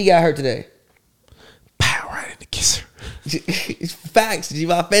 Embiid got hurt today. Pow, right in the kisser. It's facts. G,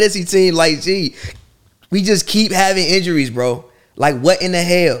 my fantasy team, we just keep having injuries, bro. Like, what in the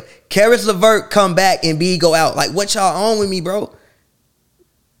hell? Karis LeVert come back and Embiid go out. Like, what y'all on with me, bro?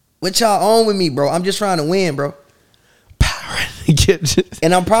 What y'all on with me, bro? I'm just trying to win, bro.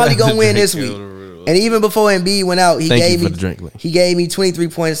 And I'm probably going to win this week. And even before Embiid went out, he gave me 23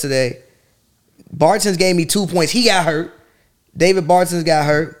 points today. Bartons gave me 2 points. He got hurt. David Bartons got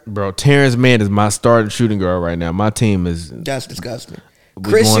hurt. Bro, Terrence Mann is my starting shooting guard right now. My team is... That's disgusting.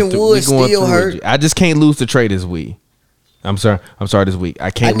 Christian Wood still hurt. I just can't lose the trade this week. I'm sorry this week.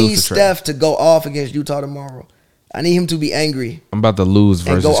 I can't lose the trade. I need Steph to go off against Utah tomorrow. I need him to be angry. I'm about to lose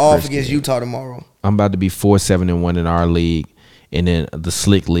versus and go off Chris against King. Utah tomorrow. I'm about to be 4-7-1 in our league, and then the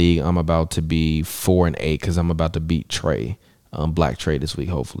Slick League, I'm about to be 4-8 because I'm about to beat Trey, Black Trey this week.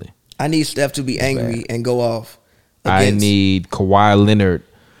 Hopefully, I need Steph to be angry and go off. I need Kawhi Leonard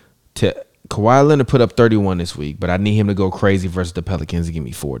put up 31 this week, but I need him to go crazy versus the Pelicans and give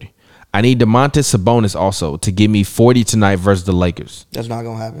me 40. I need Domantas Sabonis also to give me 40 tonight versus the Lakers. That's not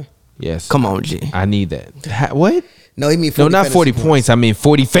gonna happen. Yes, come on, G. I need that. What? No, he mean 40 not 40 points. I mean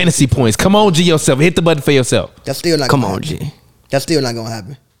 40 fantasy points. Come on, G, yourself. Hit the button for yourself. That's still not. Come on, G. That's still not gonna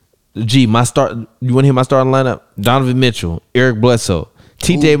happen. G, my start. You want to hear my starting lineup? Donovan Mitchell, Eric Bledsoe,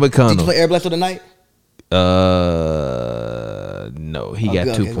 T.J. McConnell. Did you play Eric Bledsoe tonight? No, he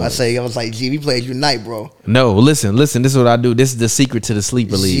got 2 points. I was like, G, we played you tonight, bro. No, listen. This is what I do. This is the secret to the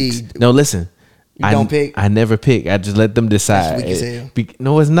sleeper leagues. No, listen. You don't pick. I never pick. I just let them decide. That's weak as hell.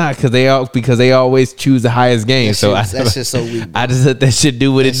 No, it's not because they always choose the highest game. That's just so weak. I just let that shit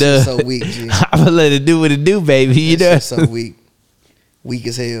do what it does. So weak, G. I'm gonna let it do what it do, baby. You know, that's so weak. Weak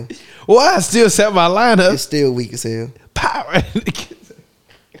as hell. Well, I still set my lineup. It's still weak as hell. Power.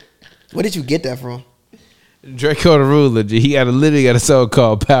 Where did you get that from? Draco the Ruler, G. He literally got a song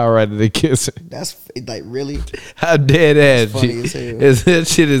called Power Right to the Kisser. That's like really. How dead ass, funny G. as hell. That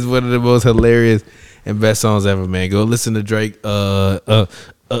shit is one of the most hilarious and best songs ever, man. Go listen to Drake.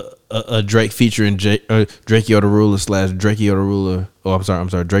 Drake featuring Drakeo the Ruler / Drakeo the Ruler. Oh, I'm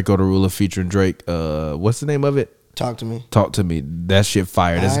sorry, Draco the Ruler featuring Drake. What's the name of it? Talk to me. That shit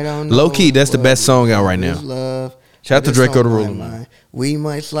fire. Low key, that's the best song out right now. Love. Shout out to Draco the Ruler. We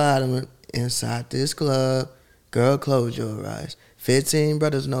might slide inside this club. Girl, close your eyes. 15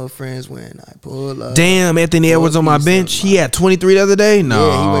 brothers, no friends when I pull up. Damn, Anthony Edwards on my bench. He had 23 the other day? No.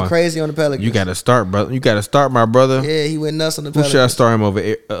 Yeah, he went crazy on the Pelicans. You got to start, brother. You got to start, my brother. Yeah, he went nuts on the Pelicans. Who should I start him over?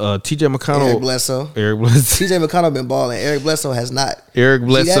 T.J. McConnell. Eric Bledsoe. T.J. McConnell been balling. Eric Bledsoe has not. Eric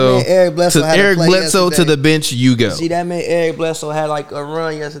Bledsoe to the bench, you go. See, that man Eric Bledsoe had like a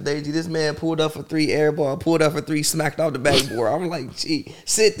run yesterday. Gee, this man pulled up for 3 air ball, pulled up for 3, smacked off the backboard. I'm like, gee,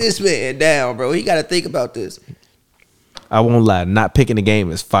 sit this man down, bro. He got to think about this. I won't lie, not picking the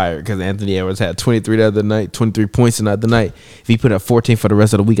game is fire because Anthony Edwards had 23 the other night, 23 points the other night. If he put up 14 for the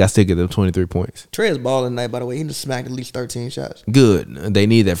rest of the week, I still get them 23 points. Trey is balling tonight, by the way. He just smacked at least 13 shots. Good. They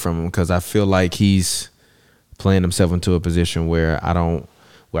need that from him because I feel like he's playing himself into a position where I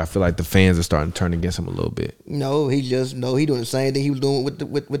feel like the fans are starting to turn against him a little bit. No, he doing the same thing he was doing with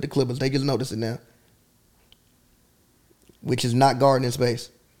the Clippers. They just noticed it now, which is not guarding in space.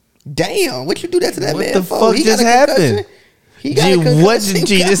 Damn, what you do that to that man? What the fuck just happened? What did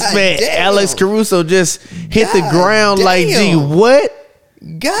this man Alex Caruso just hit the ground like? Gee, what?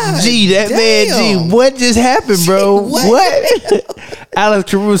 God, man. What just happened, bro? What?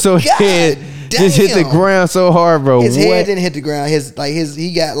 Alex Caruso head just hit the ground so hard, bro. His head didn't hit the ground.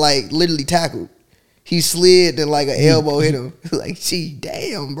 He got like literally tackled. He slid and like an elbow hit him. Like, gee,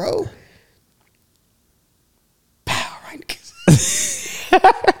 damn, bro. Pow, right.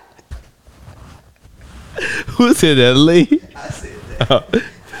 Who said that, Lee? I said that.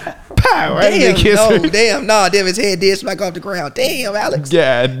 Pow, right? Damn, his head did smack off the ground. Damn, Alex.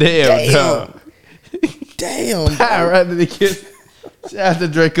 God damn. Damn, pow, right to the kiss. Shout out to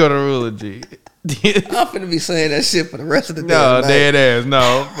Draco the Ruler, G. I'm finna be saying that shit for the rest of the day. No, dead ass.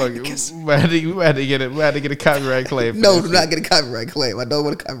 No, fuck it. We had to get a copyright claim. No, do not get a copyright claim. I don't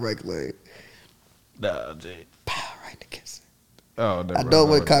want a copyright claim. No, G. Pow, right to kiss. Oh, I don't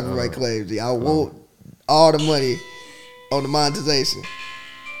want a copyright claim, G. I want all the money on the monetization.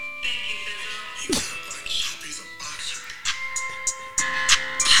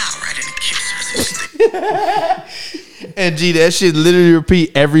 And G, that shit literally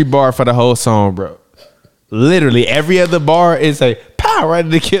repeat every bar for the whole song, bro. Literally every other bar is a pow right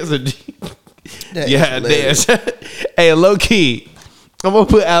in the kisser. G. Yeah, damn. Hey, low key, I'm gonna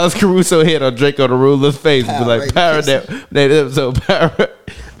put Alex Caruso head on Draco the Ruler's face and be like, power that episode, power.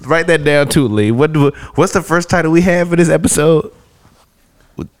 Write that down too, Lee. What's the first title we have for this episode?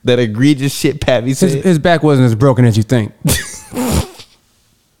 That egregious shit Pappy said. His back wasn't as broken as you think.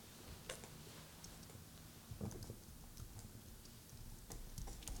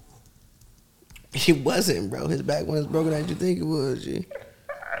 It wasn't, bro. His back wasn't as broken as you think it was, G.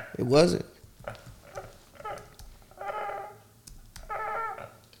 It wasn't.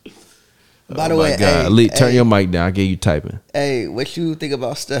 By the way, God. Lee, turn your mic down. I get you typing. Hey, what you think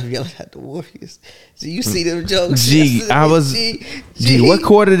about Steph yelling at the Warriors? So you see them jokes? G, what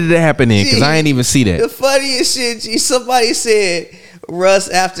quarter did that happen in? Because I ain't even see that. The funniest shit, G. Somebody said, Russ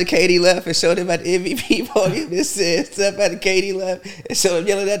after Katie left and showed him at the MVP podium and said, "Step after Katie left," and showed him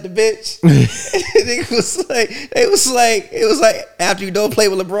yelling at the bench. it was like after you don't play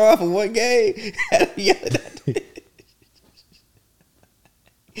with LeBron for one game, yelling at the bench.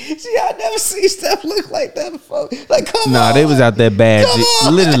 See, I never seen Steph look like that before. Like, come on. Nah, they was out there bad.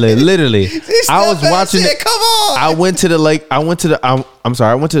 Literally. I was watching it. Come on. I went to the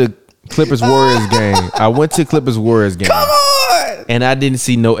Clippers Warriors game. I went to Clippers Warriors game. Come on. And I didn't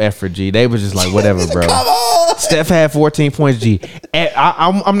see no effort, G. They was just like, whatever, bro. Come on. Steph had 14 points, G.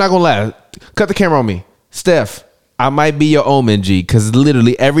 I'm not gonna lie. Cut the camera on me. Steph, I might be your omen, G, because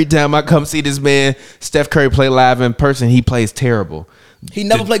literally every time I come see this man, Steph Curry play live in person, he plays terrible. He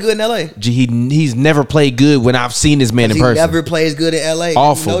never played good in LA. G, he's never played good when I've seen this man in person. He never plays good in LA.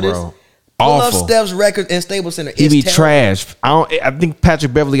 Awful, bro. Pull up Steph's record in Staples Center. He be trash. I think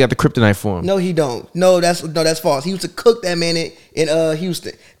Patrick Beverly got the kryptonite for him. No, he don't. No, that's false. He used to cook that man in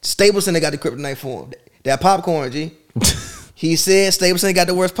Houston. Staples Center got the kryptonite for him. That popcorn, G. He said Staples Center got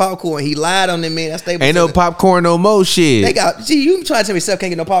the worst popcorn. He lied on them, man. That's Staples Ain't Center. no popcorn no more shit. They got, G, you trying to tell me Steph can't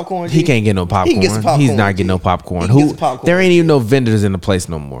get no popcorn, G? He can't get no popcorn. He can get some popcorn. He's not getting no popcorn. He can get some popcorn. There ain't even no vendors in the place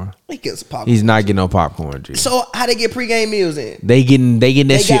no more. He gets some popcorn. He's not getting no popcorn, G. So how they get pregame meals in? They getting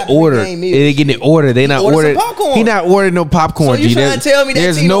that shit ordered. They getting it ordered. They not ordering. He not ordering no popcorn, so you G. trying to tell me that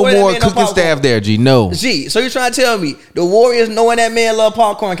there's no more cooking staff there, G. No. G. So you trying to tell me the Warriors, knowing that man love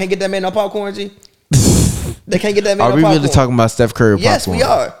popcorn, can't get that man no popcorn, G? They can't get that man no popcorn. Are we really talking about Steph Curry popcorn? Yes, we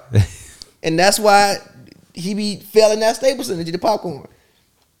are. And that's why he be failing that Staples Center, G, the popcorn.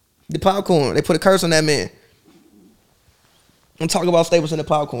 The popcorn. They put a curse on that man. I'm talking about Staples Center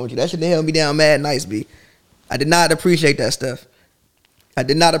popcorn, G. That shit held me down mad nice, B. I did not appreciate that stuff. I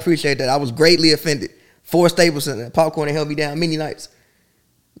did not appreciate that. I was greatly offended. For Staples Center, popcorn held me down many nights.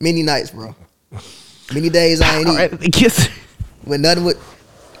 Many nights, bro. Many days I ain't eat. When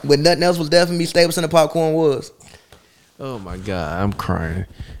nothing else was there for me, Staples Center popcorn was. Oh my God, I'm crying.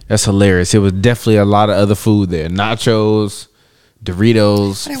 That's hilarious. It was definitely a lot of other food there. Nachos,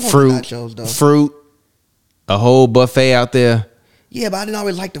 Doritos, fruit, a whole buffet out there. Yeah, but I didn't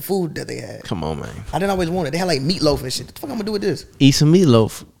always like the food that they had. Come on, man. I didn't always want it. They had like meatloaf and shit. What the fuck I'm gonna do with this? Eat some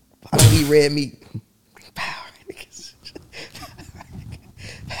meatloaf. I don't eat red meat.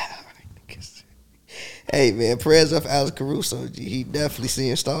 Hey man, prayers up for Alex Caruso. G. He definitely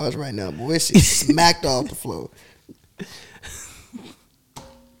seeing stars right now, boy. Shit smacked off the floor.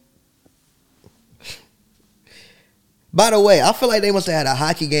 By the way, I feel like they must have had a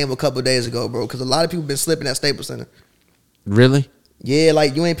hockey game a couple of days ago, bro, because a lot of people been slipping at Staples Center. Really? Yeah,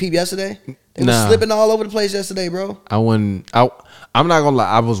 like you ain't peep yesterday? They was slipping all over the place yesterday, bro. I'm not gonna lie.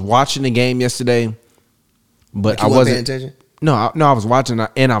 I was watching the game yesterday, but like I wasn't paying attention. No, I was watching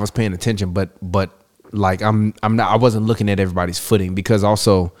and I was paying attention, but like I'm not. I wasn't looking at everybody's footing because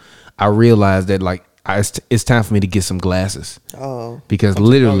also I realized that like it's time for me to get some glasses. Oh, because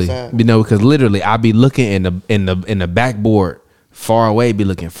literally, I be looking in the backboard far away, be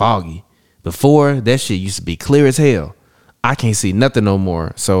looking foggy. Before that shit used to be clear as hell. I can't see nothing no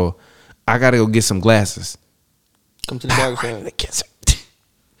more, so I gotta go get some glasses. Come to the dark side.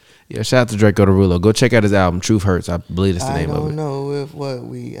 Yeah, shout out to Draco Derulo. Go check out his album, Truth Hurts. I believe that's the name of it. I don't know if what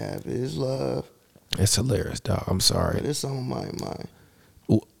we have is love. It's hilarious, dog. I'm sorry. But it's on my mind.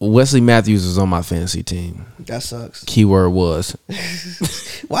 Wesley Matthews was on my fantasy team. That sucks. Keyword was.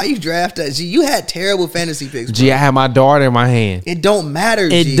 Why you draft that? G, you had terrible fantasy picks, bro. G, I had my dart in my hand. It don't matter,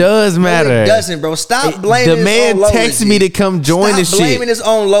 G. It does matter. No, it doesn't, bro. Stop blaming the man texted me to come join the shit. Stop blaming his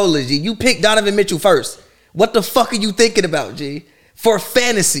own Lola, G. You picked Donovan Mitchell first. What the fuck are you thinking about, G? For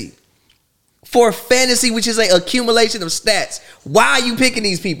fantasy. For fantasy, which is an accumulation of stats. Why are you picking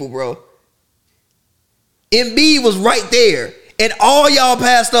these people, bro? Embiid was right there. And all y'all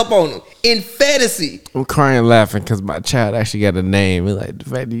passed up on him in fantasy. I'm crying laughing because my child actually got a name. Like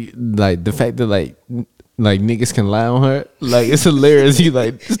the fact that like niggas can lie on her, like it's hilarious. You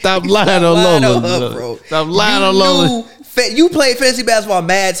like stop lying on Lola, bro. Stop lying on Lola. You played fantasy basketball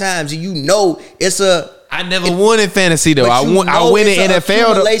mad times, and you know it's a. I never won in fantasy though. I win in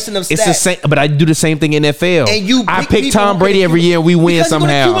NFL though. It's the same, but I do the same thing in NFL. And I pick Tom Brady every year and we win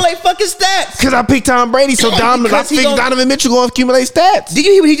somehow. Accumulate fucking stats. Because I picked Tom Brady, so I think Donovan Mitchell gonna accumulate stats. Did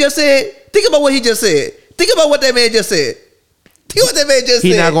you hear what he just said? Think about what he just said. Think about what that man just said. Think what that man just said.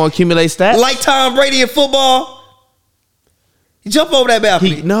 He's not gonna accumulate stats like Tom Brady in football. Jump over that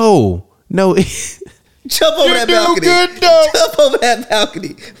balcony. No. Jump over that balcony. Jump over that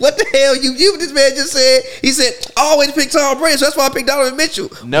balcony. What the hell? You this man just said? He said, I always pick Tom Brady, so that's why I picked Donovan Mitchell.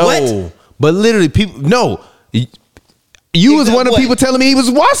 No. What? But literally, people, no. You was one of the people telling me he was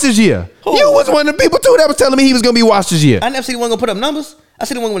washed this year. Who? You was one of the people too that was telling me he was gonna be washed this year. I never seen the one gonna put up numbers. I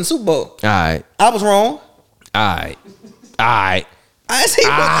seen the one win the Super Bowl. All right. I was wrong. I was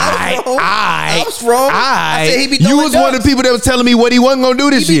wrong. I said he be throwing You was one of the people that was telling me what he wasn't gonna do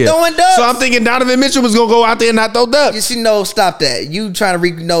this He be year. throwing dubs. So I'm thinking Donovan Mitchell was gonna go out there and not throw dubs. You see, no, stop that. You trying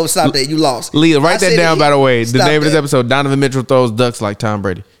to stop that. You lost. Leah, write that down, by the way. The Stop name of this that. episode, Donovan Mitchell throws ducks like Tom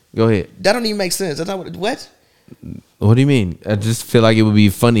Brady. Go ahead. That don't even make sense. That's not what? What do you mean? I just feel like it would be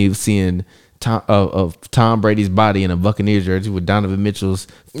funny seeing Tom Brady's body in a Buccaneers jersey with Donovan Mitchell's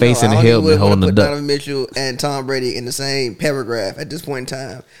face in the helmet holding the duck. Donovan Mitchell and Tom Brady in the same paragraph at this point in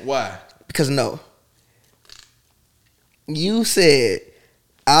time. Why? Because no. You said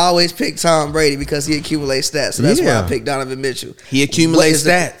I always pick Tom Brady because he accumulates stats. So that's why I picked Donovan Mitchell. He accumulates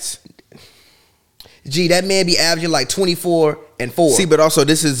stats. Gee, that man be averaging like 24 and 4. See, but also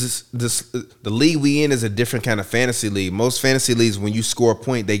the league we in is a different kind of fantasy league. Most fantasy leagues, when you score a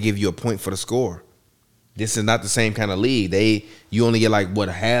point, they give you a point for the score. This is not the same kind of league. You only get like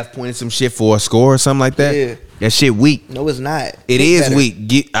a half point or some shit for a score or something like that. Yeah. That shit weak. No, it's not. It is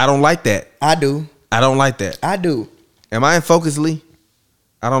weak. I don't like that. I do. I don't like that. I do. Am I in focus, Lee?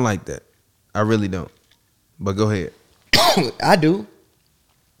 I don't like that. I really don't. But go ahead. I do.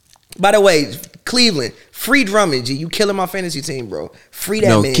 By the way, Cleveland, free Drummond, G. You killing my fantasy team, bro. Free that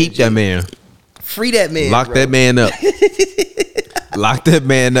man. No, keep G. that man. Free that man. Lock bro. that man up. Lock that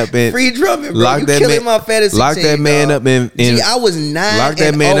man up and free Drummond, bro. Lock You that killing man, my fantasy lock team, that man dog. up and G, I was 9 lock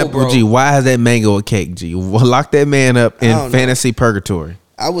that man up, bro. G. Why has that mango a cake, G? Lock that man up I in don't know. fantasy purgatory.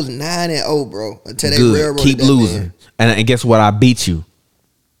 I was 9-0, bro. Until they Good. railroaded Keep that losing. man. And guess what? I beat you.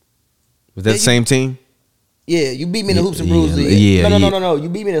 Was that Yeah, the same team? Yeah, you beat me in the Hoops and Yeah, Brews league. yeah, No. You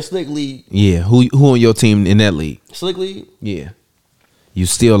beat me in the Slick league. Yeah. Who on your team in that league? Slick league. Yeah. You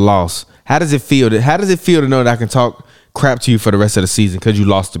still lost. How does it feel to know that I can talk crap to you for the rest of the season because you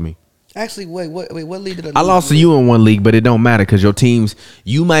lost to me? Actually, wait, what league did I lost to you in one league, but it don't matter because your teams,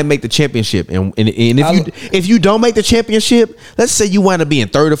 you might make the championship, and if you don't make the championship, let's say you wind up being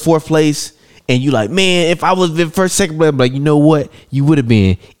third or fourth place, and you like, man, if I was in first, second place, I'm like, you know what, you would have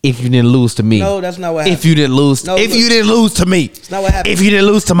been if you didn't lose to me. No, that's not what happened. If you didn't lose, No, if look. you didn't lose to me, It's not what happened. If you didn't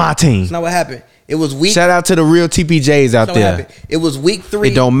lose to my team, That's not what happened. It was week. shout out to the real TPJs out That's not what there. happened. It was week 3.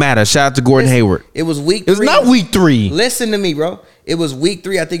 It don't matter. Shout out to Gordon Hayward. It was week 3. It was not week 3. Listen to me, bro. It was week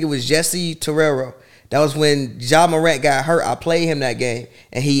 3. I think it was Jesse Terrero. That was when Ja Morant got hurt. I played him that game,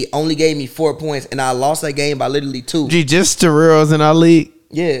 and he only gave me 4 points, and I lost that game by literally 2. Gee, just Terrell's in our league.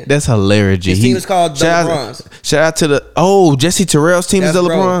 Yeah. That's hilarious. G. His team is called the shout LeBrons. Shout out to Jesse Terrell's team is That's the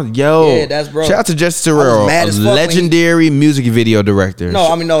bro. LeBron. Yo, Yeah, that's bro. Shout out to Jesse I was Terrell, mad as a fuck when legendary music video director.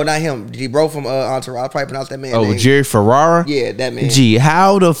 No, not him. G, bro from Entourage. I probably pronounced that man. name. Jerry Ferrara. Yeah, that man. Gee,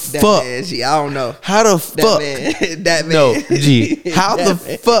 how the That fuck? man, G, I don't know. How the fuck? Man. That man. No, G, how the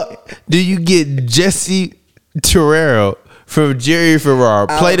fuck do you get Jesse Terrell from Jerry Ferrara?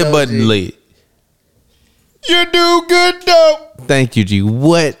 I Play the don't know, button, G. Lee. You do good though. Thank you, G.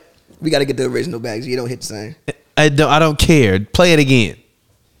 What? We got to get the original back. G, you don't hit the same. I don't care. Play it again.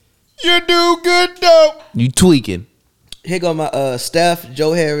 You do good though. You tweaking. Here go my Steph,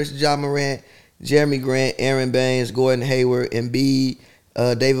 Joe Harris, Ja Morant, Jeremy Grant, Aaron Baines, Gordon Hayward, Embiid,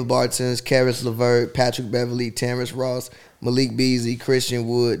 David Bartons, Karis LeVert, Patrick Beverly, Terrence Ross, Malik Beasley, Christian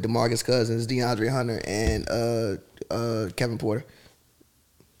Wood, DeMarcus Cousins, DeAndre Hunter, and Kevin Porter.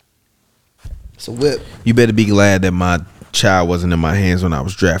 It's a whip. You better be glad that my child wasn't in my hands when I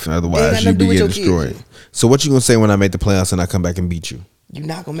was drafting. Otherwise, you'd be getting destroyed. So what you gonna say when I make the playoffs and I come back and beat you? You're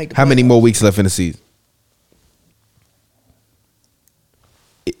not gonna make the How many playoffs. more weeks left in the season?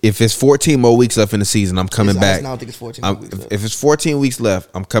 If it's 14 more weeks left in the season, I'm coming back. I don't think it's 14 weeks left. If it's 14 weeks left,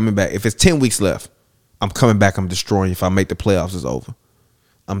 I'm coming back. If it's 10 weeks left, I'm coming back. I'm destroying you. If I make the playoffs, it's over.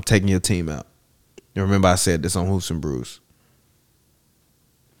 I'm taking your team out. You remember I said this on Hoops and Brews.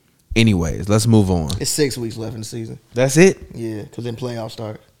 Anyways, let's move on. It's 6 weeks left in the season. That's it? Yeah, because then playoffs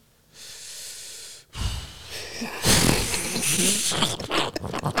start.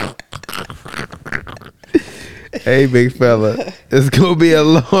 Hey, big fella. It's going to be a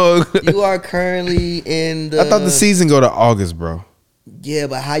long... You are currently in the... I thought the season go to August, bro. Yeah,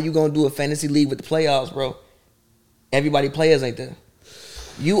 but how you gonna do a fantasy league with the playoffs, bro? Everybody players ain't there.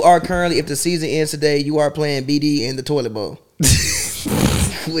 You are currently, if the season ends today, you are playing BD in the toilet bowl.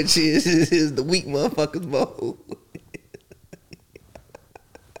 Which is the weak motherfuckers bowl.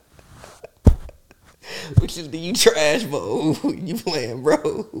 Which is the you trash bowl. You playing,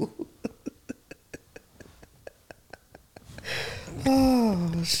 bro.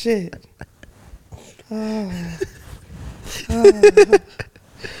 Oh, shit.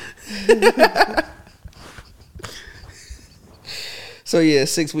 So yeah,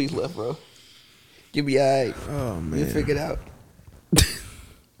 6 weeks left, bro. You'll be all right. Oh man, You'll figure it out.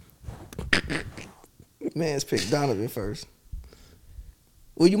 Man's picked Donovan first.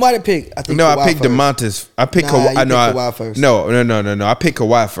 Well, you might have picked. I think no, Kawhi I picked first. DeMontis. I picked Nah, Kawhi. you I know. picked Kawhi first. No. I picked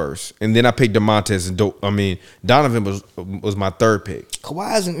Kawhi first, and then I picked DeMontis. And Donovan was my third pick.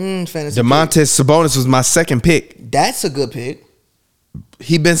 Kawhi's an fantasy. DeMontis Sabonis was my second pick. pick. That's a good pick.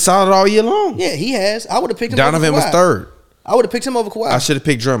 He been solid all year long. Yeah, he has. I would have picked him. Donovan over was Kawhi. third. I would have picked him over Kawhi. I should have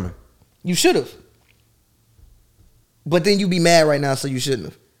picked Drummond. You should have. But then you be mad right now, so you shouldn't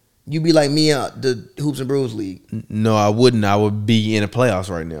have. You be like me at the Hoops and Brews League. No, I wouldn't. I would be in the playoffs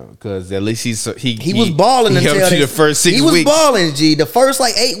right now because at least he was balling He until helped you the first 6 weeks. He was balling, G. The first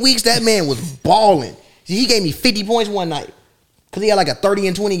 8 weeks, that man was balling. He gave me 50 points one night because he had like a 30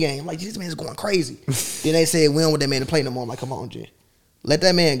 and 20 game. I'm like, this man's going crazy. Then they said, we don't want that man to play no more. I'm like, come on, G. Let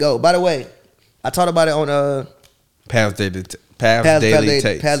that man go. By the way, I talked about it on Past Daily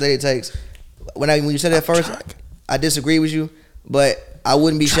Takes. When you said that first, I disagree with you, but I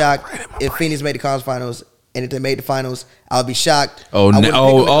wouldn't be shocked if Phoenix made the conference finals, and if they made the finals, I would be shocked.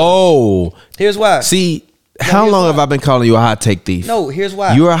 Here's why. See, how long have I been calling you a hot take thief? No, here's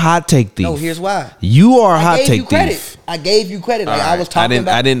why. You're a hot take thief. No, here's why. You are a hot take thief. I gave you credit. Like, I was talking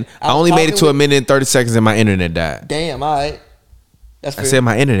I only made it to a minute and 30 seconds and my internet died. Damn, all right. That's fair. I said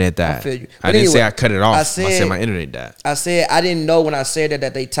my internet died. I feel you. I didn't anyway, say I cut it off. I I said said my internet died. I said I didn't know when I said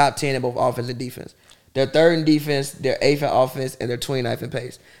that they top 10 in both offense and defense. They're third in defense, they're eighth in offense, and they're 29th in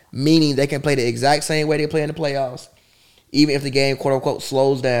pace. Meaning they can play the exact same way they play in the playoffs, even if the game, quote unquote,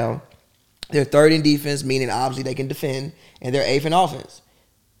 slows down. They're third in defense, meaning obviously they can defend, and they're eighth in offense.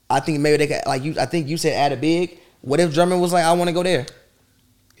 I think maybe they could, like you. I think you said add a big. What if Drummond was like, I want to go there?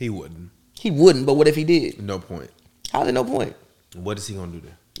 He wouldn't. He wouldn't, but what if he did? No point. How's there no point? What is he gonna do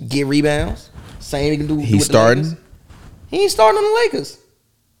there? Get rebounds. Same he can do. He's starting. The he ain't starting on the Lakers.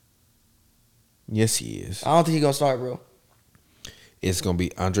 Yes, he is. I don't think he's gonna start, bro. It's gonna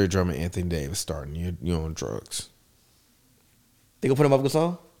be Andre Drummond, Anthony Davis starting. You're on drugs. They gonna put him up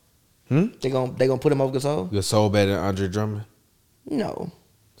Gasol? They gonna put him up Gasol? Gasol better than Andre Drummond? No.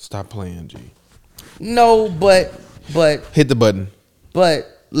 Stop playing, G. No, but Hit the button.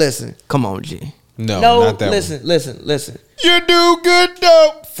 But listen, come on, G. No, not that listen. You do good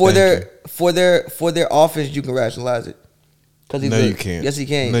though. For their offense, you can rationalize it. You can't. Yes, he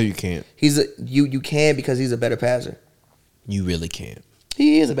can. No, you can't. You can because he's a better passer. You really can't.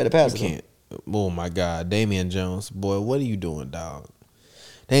 He is a better passer. You can't. Oh my God, Damian Jones, boy, what are you doing, dog?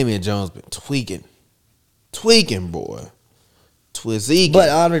 Damian Jones been tweaking, boy, twizzy. But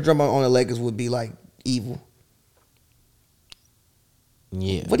Andre Drummond on the Lakers would be like evil.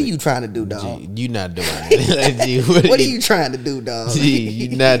 Yeah. What are you trying to do, dog? G, you not doing it. G, what are you trying to do, dog? G,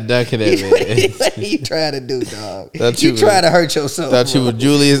 you not dunking at me. What are you trying to do, dog? You trying to hurt yourself. Thought you was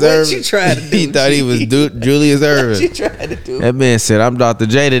Julius Erving. What you trying to do? He thought he was Julius Erving. What you trying to do? That man said, I'm Dr.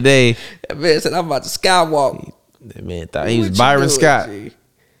 J today. That man said, I'm about to skywalk. That man thought he was Byron Scott.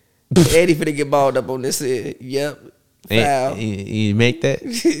 Eddie finna get balled up on this head. Yep. Foul. He make that?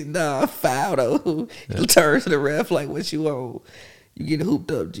 Nah, foul though. He turns to the ref like, what you on? You getting hooped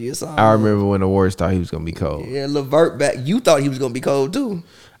up, G. I remember when the Warriors thought he was gonna be cold. Yeah, LeVert back. You thought he was gonna be cold too.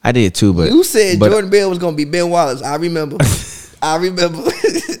 I did too, but you said Jordan Bell was gonna be Ben Wallace. I remember. I remember.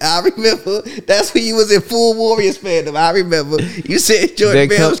 That's when you was in full Warriors fandom. I remember. You said Jordan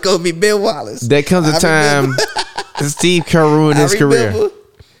Bell was gonna be Ben Wallace. There comes a time Steve Kerr ruined his career.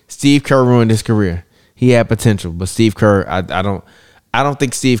 Steve Kerr ruined his career. He had potential, but Steve Kerr, I don't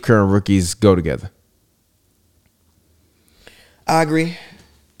think Steve Kerr and rookies go together. I agree.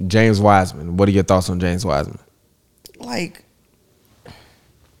 James Wiseman. What are your thoughts on James Wiseman?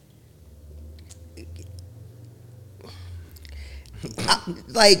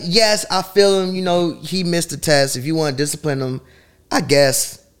 Yes, I feel him. You know, he missed the test. If you want to discipline him, I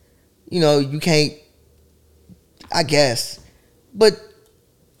guess. You know, you can't. I guess, but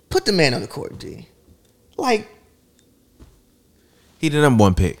put the man on the court, G. He the number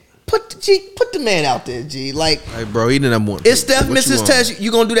one pick. Put the man out there, G. Bro, he the number one. If Steph misses test,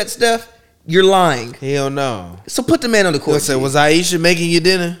 you gonna do that, Steph? You're lying. Hell no. So put the man on the court. Say, was Aisha making you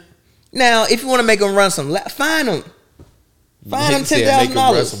dinner? Now, if you want to make him run some, fine him. Fine him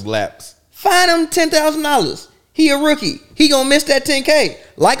 $10,000. Fine him $10,000. He a rookie. He gonna miss that $10K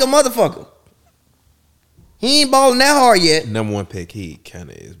like a motherfucker. He ain't balling that hard yet. Number one pick, he kind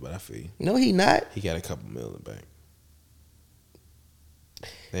of is, but I feel you. No, he not. He got a couple million back.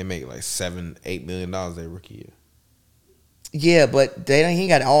 They make like $7-8 million their rookie year. Yeah, but he ain't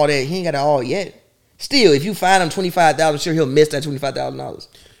got all that. He ain't got it all yet. Still, if you fine him $25,000, sure he'll miss that $25,000.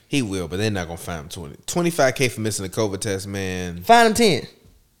 He will, but they're not gonna fine him 20. $25K for missing a COVID test, man. Fine him 10.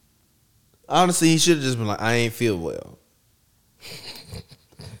 Honestly, he should have just been like, I ain't feel well.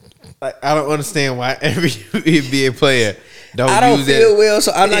 Like, I don't understand why every NBA player I don't feel well,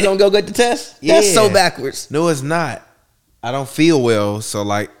 so I'm not gonna go get the test. Yeah. That's so backwards. No, it's not. I don't feel well, so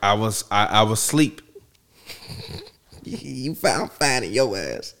like I was asleep. You found finding your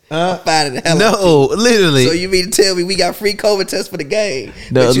ass. I'm finding the hell. No, literally. So you mean to tell me we got free COVID tests for the game?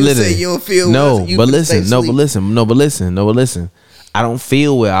 No, but you literally. say you don't feel no, well. So but listen. I don't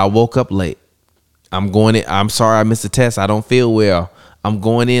feel well. I woke up late. I'm going in. I'm sorry I missed the test. I don't feel well. I'm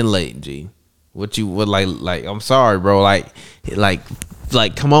going in late, G. What like? I'm sorry, bro. Like,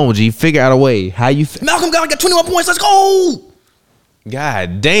 come on, G. Figure out a way. How you? Malcolm got 21 points. Let's go.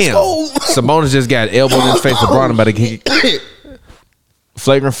 God damn. Let's go. Sabonis just got elbowed in his face. LeBron about to kick.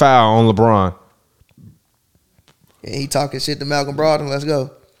 Flagrant foul on LeBron. And he talking shit to Malcolm Brogdon. Let's go.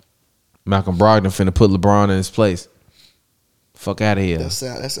 Malcolm Brogdon finna put LeBron in his place. Fuck out of here.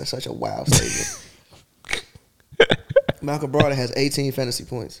 That's such a wild statement. Malcolm Brogdon has 18 fantasy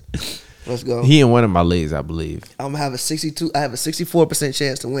points. Let's go. He in one of my leagues, I believe. I'm gonna have a 64%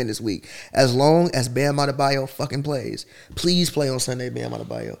 chance to win this week, as long as Bam Adebayo fucking plays. Please play on Sunday, Bam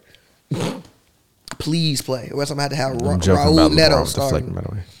Adebayo. Please play, or else I'm gonna have to have Raul Neto starting. By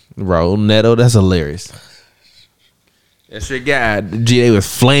the way, Raul Neto, that's hilarious. That shit, God, G, they was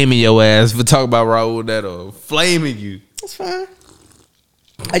flaming your ass for talking about Raul Neto, flaming you. That's fine.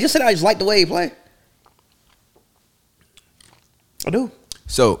 I just said I just like the way he play. I do.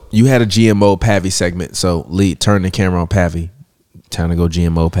 So you had a GMO Pavy segment. So Lee, turn the camera on Pavy. Time to go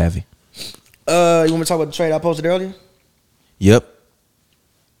GMO Pavy. You want me to talk about the trade I posted earlier? Yep.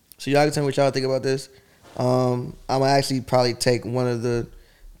 So y'all can tell me what y'all think about this. I'm gonna actually probably take one of the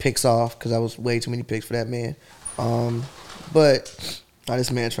picks off because I was way too many picks for that man. But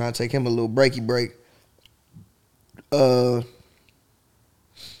this man trying to take him a little breaky break.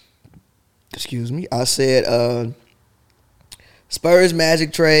 Excuse me. I said Spurs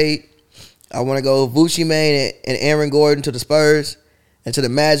Magic trade. I want to go Vucci Mane and Aaron Gordon to the Spurs. And to the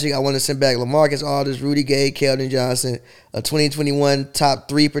Magic, I want to send back LaMarcus Aldridge, Rudy Gay, Keldon Johnson, a 2021 top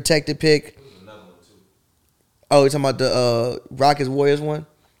 3 protected pick. Oh, you're talking about the Rockets Warriors one?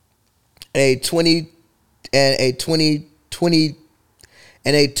 A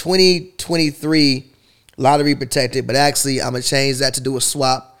 2023 lottery protected, but actually I'm gonna change that to do a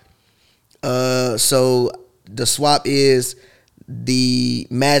swap. So the swap is the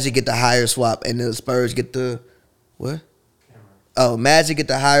Magic get the higher swap and the Spurs get the what? Oh, Magic get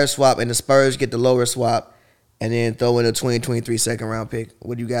the higher swap and the Spurs get the lower swap, and then throw in a 2023 second round pick.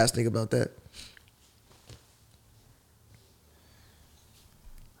 What do you guys think about that?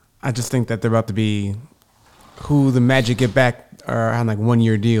 I just think that they're about to be who the Magic get back are on like 1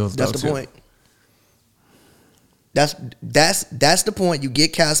 year deals. That's the point. That's the point. You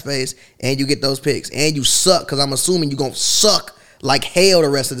get cap space and you get those picks and you suck because I'm assuming you're gonna suck like hell the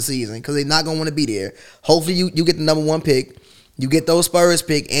rest of the season because they're not gonna want to be there. Hopefully you get the number 1 pick, you get those Spurs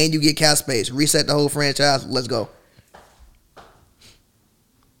pick, and you get cap space. Reset the whole franchise. Let's go.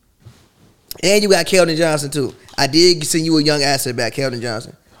 And you got Keldon Johnson too. I did send you a young asset back, Keldon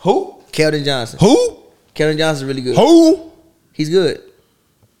Johnson. Who? Keldon Johnson. Who? Keldon Johnson's really good. Who? He's good.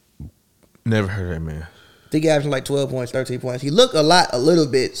 Never heard of that man. I think he averaged like 12 points, 13 points. He looked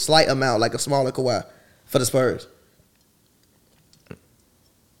slight amount, like a smaller Kawhi for the Spurs.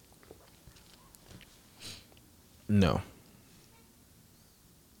 No.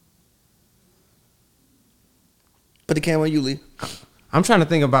 Put the camera on you, Lee. I'm trying to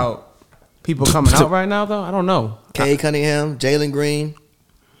think about people coming out right now, though. I don't know. Cade Cunningham, Jalen Green.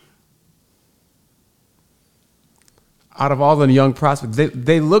 Out of all the young prospects,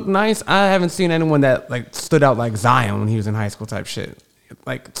 they look nice. I haven't seen anyone that like stood out like Zion when he was in high school type shit.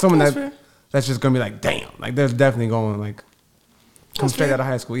 Like someone that's just gonna be like, damn. Like there's definitely going like come straight out of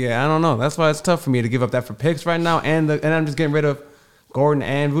high school. Yeah, I don't know. That's why it's tough for me to give up that for picks right now. And I'm just getting rid of Gordon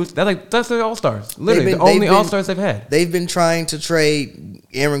and Vuce. That's the All-Stars. Literally, the only All-Stars they've had. They've been trying to trade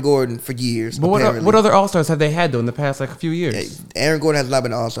Aaron Gordon for years. But what other All-Stars have they had though in the past like a few years? Aaron Gordon has not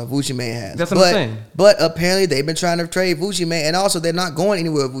been an All-Star. Vucci Mane has. That's what I'm saying. But apparently they've been trying to trade Vucci Mane, and also they're not going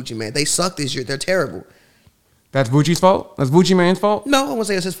anywhere with Vucci Mane. They suck this year. They're terrible. That's Vucci's fault? That's Vucci Mane's fault? No, I won't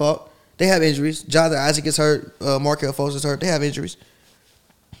say it's his fault. They have injuries. Jonathan Isaac gets hurt. Markelle Fultz is hurt. They have injuries.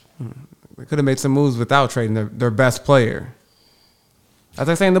 They could have made some moves without trading their best player. That's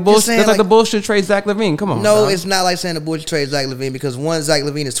like saying the bullshit. Saying That's like the bullshit trade Zach LaVine. Come on. No, dog. it's not like saying the bullshit trade Zach LaVine because one, Zach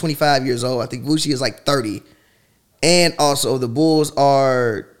LaVine is 25 years old. I think Vucci is like 30. And also the Bulls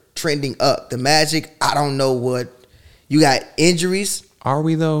are trending up. The Magic, I don't know what. You got injuries. Are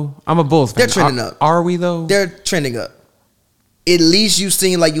we though? I'm a Bulls fan. They're trending up. Are we though? They're trending up. At least you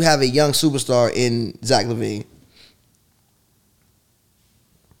seem like you have a young superstar in Zach LaVine.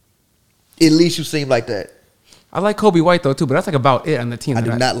 At least you seem like that. I like Kobe White though too, but that's like about it on the team. I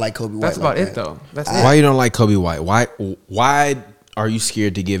do not like Kobe White. That's about like it that. though. That's Why you don't like Kobe White? Why are you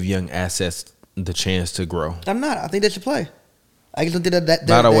scared to give young assets the chance to grow? I'm not. I think they should play. I just don't think that.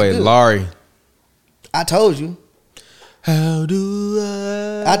 By the way, good. Laurie. I told you. How do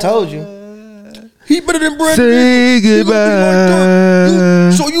I told you. He better than Brad. say goodbye?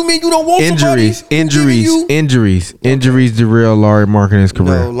 So you mean you don't want Injuries somebody? derail Laurie Markkanen's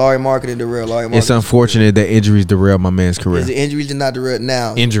career. No, Laurie Markkinen derail Laurie Markkinen. It's unfortunate that injuries derail my man's career. Is the injuries did not derail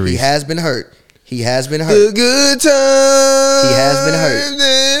now? Injuries. He has been hurt. He has been The hurt. good times. He has been hurt.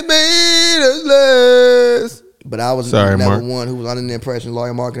 That made us last. But I was Sorry, never Mark. one who was under the impression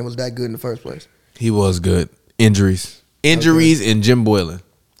Laurie Markkinen was that good in the first place. He was good. Injuries and Jim Boylan.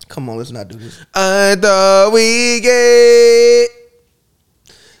 Come on, let's not do this. I thought we get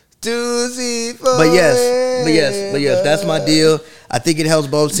to see. But yes, that's my deal. I think it helps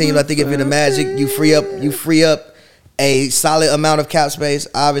both teams. I think if you're the Magic, you free up a solid amount of cap space.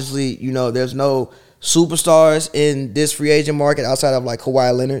 Obviously, there's no superstars in this free agent market outside of like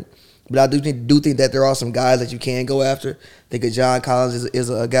Kawhi Leonard. But I do think that there are some guys that you can go after. I think that John Collins is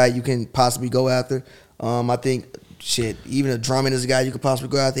a guy you can possibly go after. I think even a Drummond is a guy you could possibly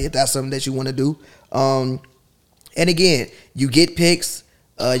go after if that's something that you want to do. And again, you get picks.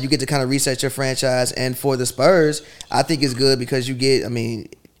 You get to kind of reset your franchise. And for the Spurs, I think it's good because you get,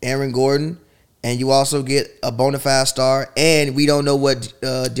 Aaron Gordon, and you also get a bona fide star. And we don't know what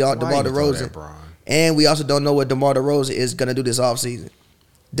DeMar DeRozan. And we also don't know what DeMar DeRozan is going to do this offseason.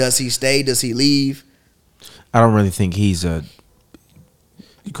 Does he stay? Does he leave? I don't really think he's a.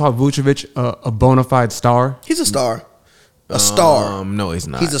 You call Vucevic a bona fide star? He's a star. A star. No, he's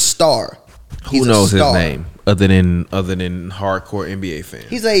not. He's a star. Who knows his name other than hardcore NBA fans?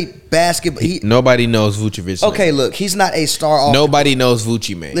 He's a basketball. Nobody knows Vucevic's Okay, name. look, he's not a star. Off Nobody knows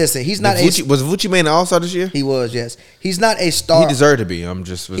Vucci man. Listen, he's not Was Vucci man an All-Star this year? He was, yes. He's not a star. He deserved to be.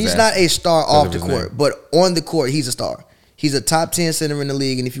 He's not a star off the court, but on the court, he's a star. He's a top 10 center in the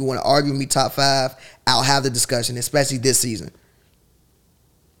league, and if you want to argue with me top 5, I'll have the discussion, especially this season.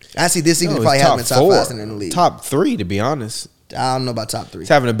 I see this season probably having top 5 center in the league. Top 3, to be honest. I don't know about top 3. He's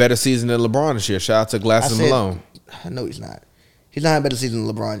having a better season than LeBron this year. Shout out to Glasses Malone. No, he's not. He's not having a better season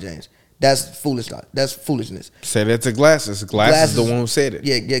than LeBron James. That's foolish. That's foolishness. Say that to Glasses. Glasses is the one who said it.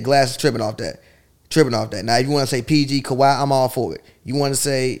 Yeah, Glasses tripping off that. Now, if you want to say PG, Kawhi, I'm all for it. You want to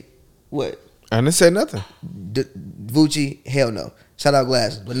say what? I didn't say nothing. Vucci, hell no. Shout out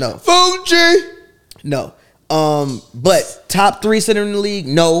Glasses, but no. Vucci! No. But top 3 center in the league,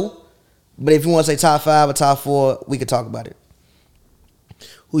 no. But if you want to say top 5 or top 4, we could talk about it.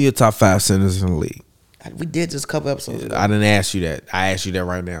 Who are your top 5 centers in the league? We did just a couple episodes ago. I didn't ask you that. I asked you that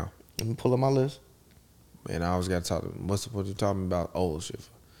right now. Let me pull up my list. Man, I always got to talk to him. What's you talking about old shit for?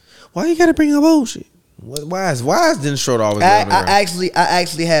 Why you got to bring up old shit? Why is Dennis Schroeder always going around? I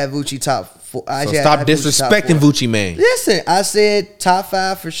actually had Vucci top 4. So stop disrespecting Vucci, man. Listen, I said top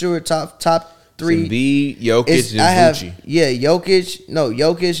 5 for sure. Top 3. Embiid, Jokic, and Vucci. Yeah,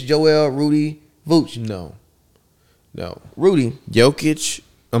 Jokic, Joel, Rudy, Vucci. No. Rudy.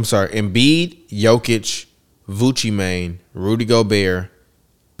 Embiid, Jokic, Vucci, Main, Rudy Gobert,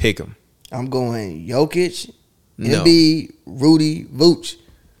 pick him. I'm going Jokic, No. Embiid, Rudy, Vucci.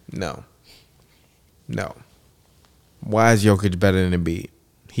 No. Why is Jokic better than Embiid?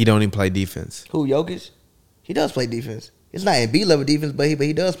 He don't even play defense. Who, Jokic? He does play defense. It's not Embiid level defense, but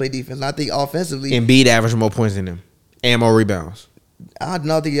he does play defense. And I think offensively, Embiid averaged more points than him and more rebounds. I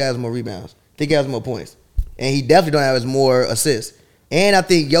don't think he has more rebounds. I think he has more points. And he definitely don't average more assists. And I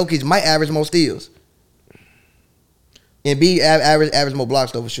think Jokic might average more steals. Embiid average more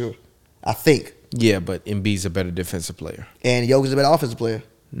blocks though for sure. I think. Yeah, but Embiid's a better defensive player. And Jokic is a better offensive player.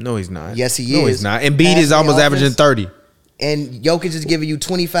 No, he's not. Yes, he is. No, he's not. Embiid is almost averaging 30. And Jokic is giving you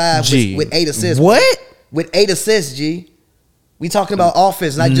 25 with 8 assists. What? With 8 assists, G. We talking about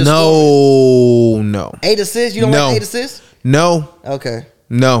offense, not just scoring. 8 assists? You don't want 8 assists? No. Okay.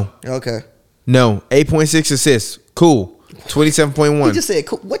 No. 8.6 assists. Cool. 27.1. You just said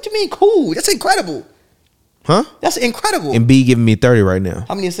cool. What you mean cool? That's incredible. Huh? That's incredible. Embiid giving me 30 right now.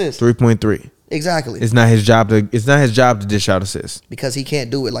 How many assists? 3.3. Exactly. It's not his job to dish out assists. Because he can't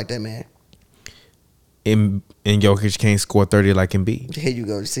do it like that, man. And Jokic can't score 30 like Embiid. Here you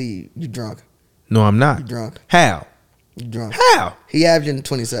go. See, you drunk. No, I'm not. You drunk. How? You drunk. How? He averaging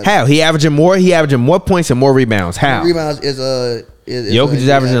 27. How? He averaging more points and more rebounds. How? Rebounds is Jokic is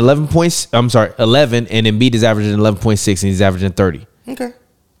averaging 11 points. I'm sorry, 11, and Embiid is averaging 11.6, and he's averaging 30. Okay.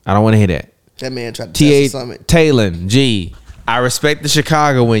 I don't want to hear that. That man tried to test something. Talon, G. I respect the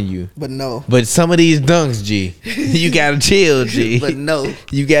Chicago in you. But no. But some of these dunks, G. You gotta chill, G. But no.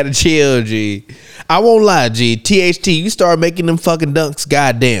 You gotta chill, G. I won't lie, G. THT, you start making them fucking dunks,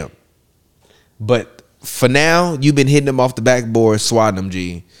 goddamn. But for now, you've been hitting them off the backboard, swatting them,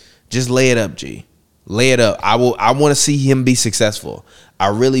 G. Just lay it up, G. Lay it up. I want to see him be successful. I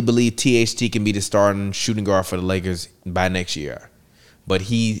really believe THT can be the starting shooting guard for the Lakers by next year. But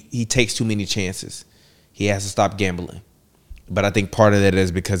he takes too many chances. He has to stop gambling. But I think part of that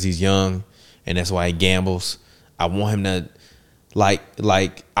is because he's young, and that's why he gambles. I want him to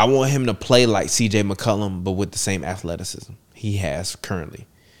I want him to play like CJ McCollum, but with the same athleticism he has currently.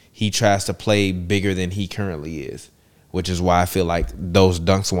 He tries to play bigger than he currently is, which is why I feel like those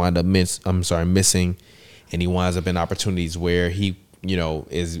dunks wind up missing, and he winds up in opportunities where he,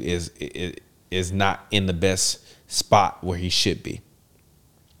 is not in the best spot where he should be.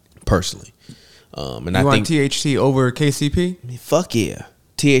 Personally, and I think THT over KCP. Fuck yeah,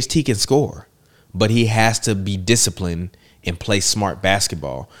 THT can score, but he has to be disciplined and play smart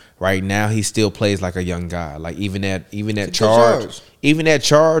basketball. Right now, he still plays like a young guy. Like even that charge,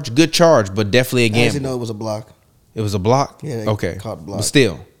 good charge, but definitely a gamble. I didn't know it was a block. It was a block? Yeah, okay. Caught the block. But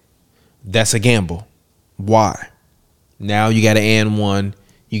still, that's a gamble. Why? Now you got to and one.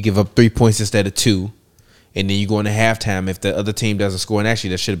 You give up 3 points instead of 2. And then you go into halftime if the other team doesn't score. And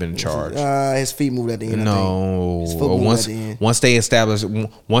actually, that should have been a charge. His feet moved at the end. No. His foot moved at the end. Once they establish,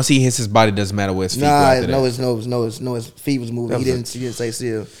 once he hits his body, doesn't matter where his feet go. His feet was moving. He didn't say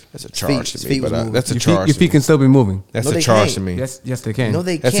still. That's a charge to me. That's a Your charge. Your feet can still be moving. That's a charge to me. Yes, they can. No,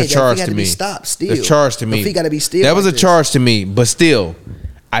 they can't. That's a charge to me. Stop. Still. That's a charge to me. The feet got to be still. That was a charge to me, but still,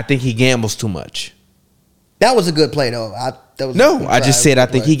 I think he gambles too much. That was a good play, though. I just said I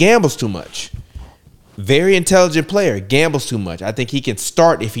think he gambles too much. Very intelligent player, gambles too much. I think he can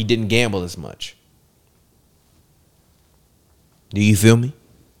start if he didn't gamble as much. Do you feel me?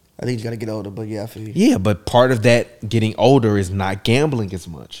 I think he's got to get older, but yeah, I feel you. Yeah, but part of that getting older is not gambling as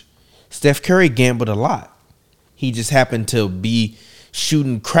much. Steph Curry gambled a lot. He just happened to be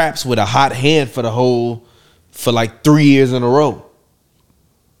shooting craps with a hot hand for like 3 years in a row.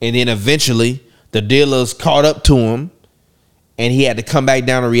 And then eventually the dealers caught up to him and he had to come back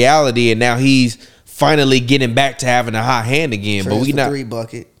down to reality, and now he's finally getting back to having a hot hand again. But we not 3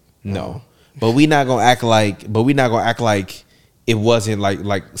 bucket. No. But we not gonna act like it wasn't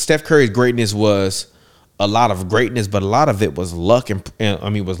like Steph Curry's greatness was a lot of greatness, but a lot of it was luck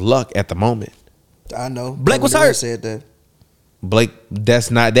was luck at the moment. I know. Blake was hurt. Said that. Blake,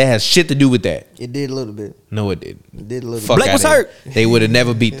 that has shit to do with that. It did a little bit. No, it didn't. It did a little Fuck bit. Blake was hurt. They would have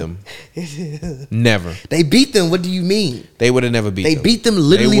never beat them. Never. They beat them. What do you mean? They would have never beat them. They beat them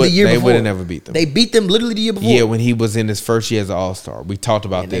literally the year before. They would have never beat them. They beat them literally the year before. Yeah, when he was in his first year as an All-Star. We talked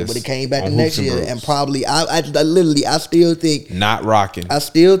about this. But he came back the next year and probably, I still think. Not rocking. I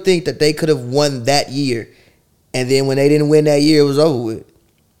still think that they could have won that year. And then when they didn't win that year, it was over with.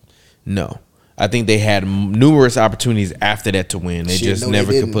 No. I think they had numerous opportunities after that to win. They just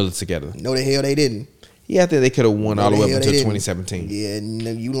never could put it together. No, the hell they didn't. Yeah, I think they could have won all the way up until 2017. Yeah, no,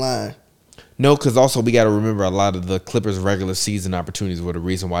 you lying. No, because also we got to remember a lot of the Clippers' regular season opportunities were the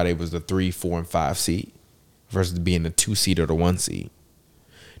reason why they was the 3, 4, and 5 seed versus being the 2 seed or the 1 seed.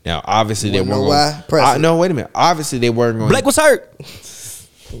 Now, obviously they weren't going. No, wait a minute. Obviously they weren't going. Blake was hurt.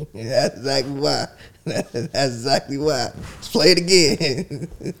 Yeah, that's exactly why. That's exactly why. Let's play it again.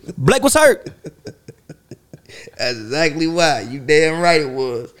 Blake was hurt. That's exactly why. You damn right it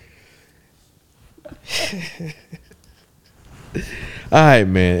was. All right,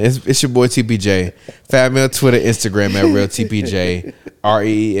 man. It's your boy TPJ. Find me on Twitter, Instagram at RealTPJ.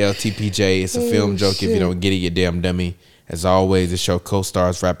 REELTPJ. It's a film joke. If you don't get it, you damn dummy. As always, it's your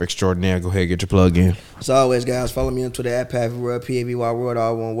co-stars, rap extraordinaire. Go ahead, get your plug in. As always, guys, follow me on Twitter at Pavy World, PAVY World,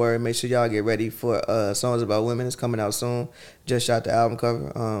 all one word. Make sure y'all get ready for Songs About Women. It's coming out soon. Just shot the album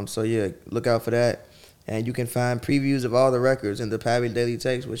cover. So, yeah, look out for that. And you can find previews of all the records in the Pavy Daily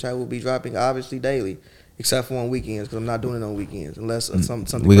Takes, which I will be dropping, obviously, daily. Except for on weekends, because I'm not doing it on weekends. Unless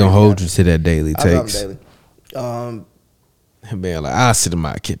something. We're going to hold you to that Daily Takes. I drop them daily. Man, I'll sit in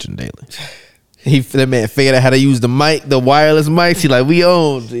my kitchen daily. That man figured out how to use the mic, the wireless mics. He like, we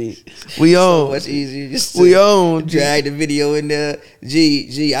own, G. We own. So much easier. Just we own. Drag the video in there.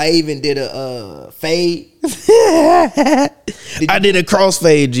 G. I even did a fade. I did a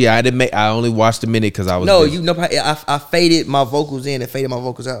crossfade, G. I only watched a minute because I was. No, busy. I faded my vocals in and faded my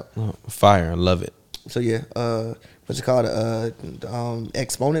vocals out. Oh, fire, I love it. So yeah, what's it called?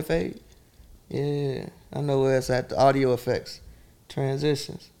 Exponent fade. Yeah, I know where it's at. The audio effects,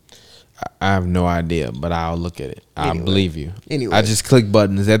 transitions. I have no idea, but I'll look at it. I believe you. Anyway. I just click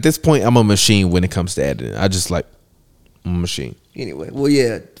buttons. At this point, I'm a machine when it comes to editing. I'm a machine. Anyway, well,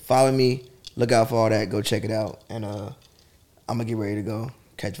 yeah, follow me. Look out for all that. Go check it out. And I'm going to get ready to go.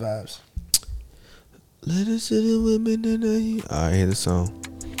 Catch vibes. Let us see the women tonight. All right, hear the song.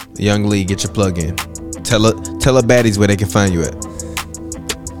 Young Lee, get your plug in. Tell her baddies where they can find you at.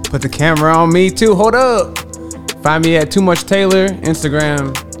 Put the camera on me too. Hold up. Find me at Too Much Taylor,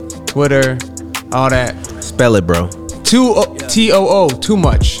 Instagram, Twitter, all that. Spell it, bro. TOO. Too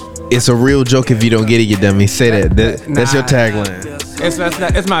much. It's a real joke if you don't get it, you dummy. Say that. That's your tagline.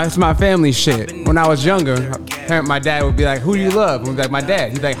 It's my family shit. When I was younger, my dad would be like, "Who do you love?" And we'd be like, "My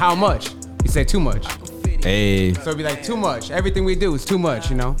dad." He'd be like, "How much?" He'd say, "Too much." Hey. So it'd be like, "Too much." Everything we do is too much,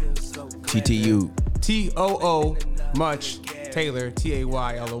 you know. TTU. TOO much Taylor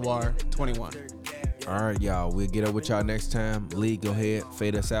TAYLOR 21. All right, y'all. We'll get up with y'all next time. Lee, go ahead,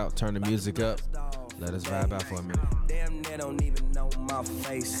 fade us out, turn the music up. Let us vibe out for a minute. Damn, they don't even know my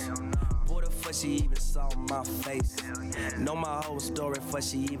face. What the fuck she even saw my face? Know my whole story before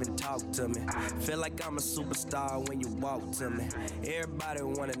she even talked to me. Feel like I'm a superstar when you walk to me. Everybody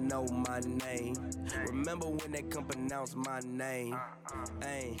wanna know my name. Remember when they come pronounce my name?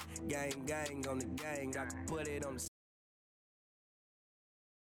 Gang on the gang, I can put it on the